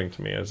been rewarding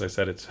to me. As I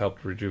said, it's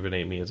helped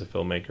rejuvenate me as a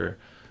filmmaker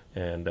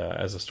and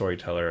as a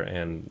storyteller,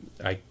 and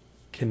I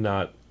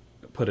cannot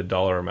put a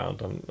dollar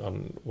amount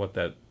on what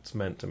that's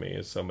meant to me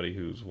as somebody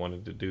who's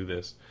wanted to do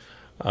this.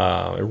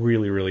 It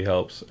really, really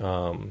helps.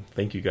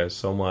 Thank you guys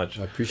so much.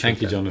 I appreciate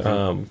Thank you, that.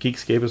 Jonathan.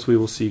 Geekscapists, we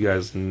will see you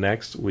guys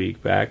next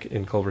week back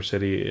in Culver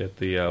City at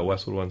the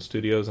Westwood One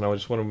Studios. And I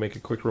just want to make a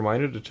quick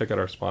reminder to check out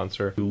our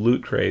sponsor,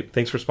 Loot Crate.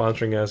 Thanks for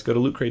sponsoring us. Go to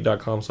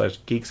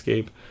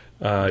lootcrate.com/Geekscape.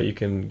 You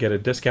can get a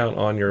discount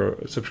on your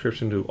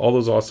subscription to all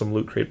those awesome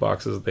Loot Crate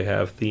boxes that they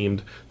have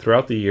themed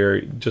throughout the year.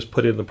 Just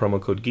put in the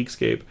promo code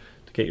Geekscape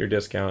to get your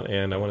discount.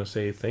 And I want to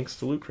say thanks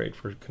to Loot Crate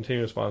for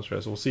continuing to sponsor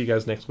us. We'll see you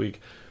guys next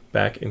week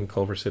back in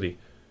Culver City.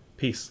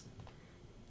 Peace.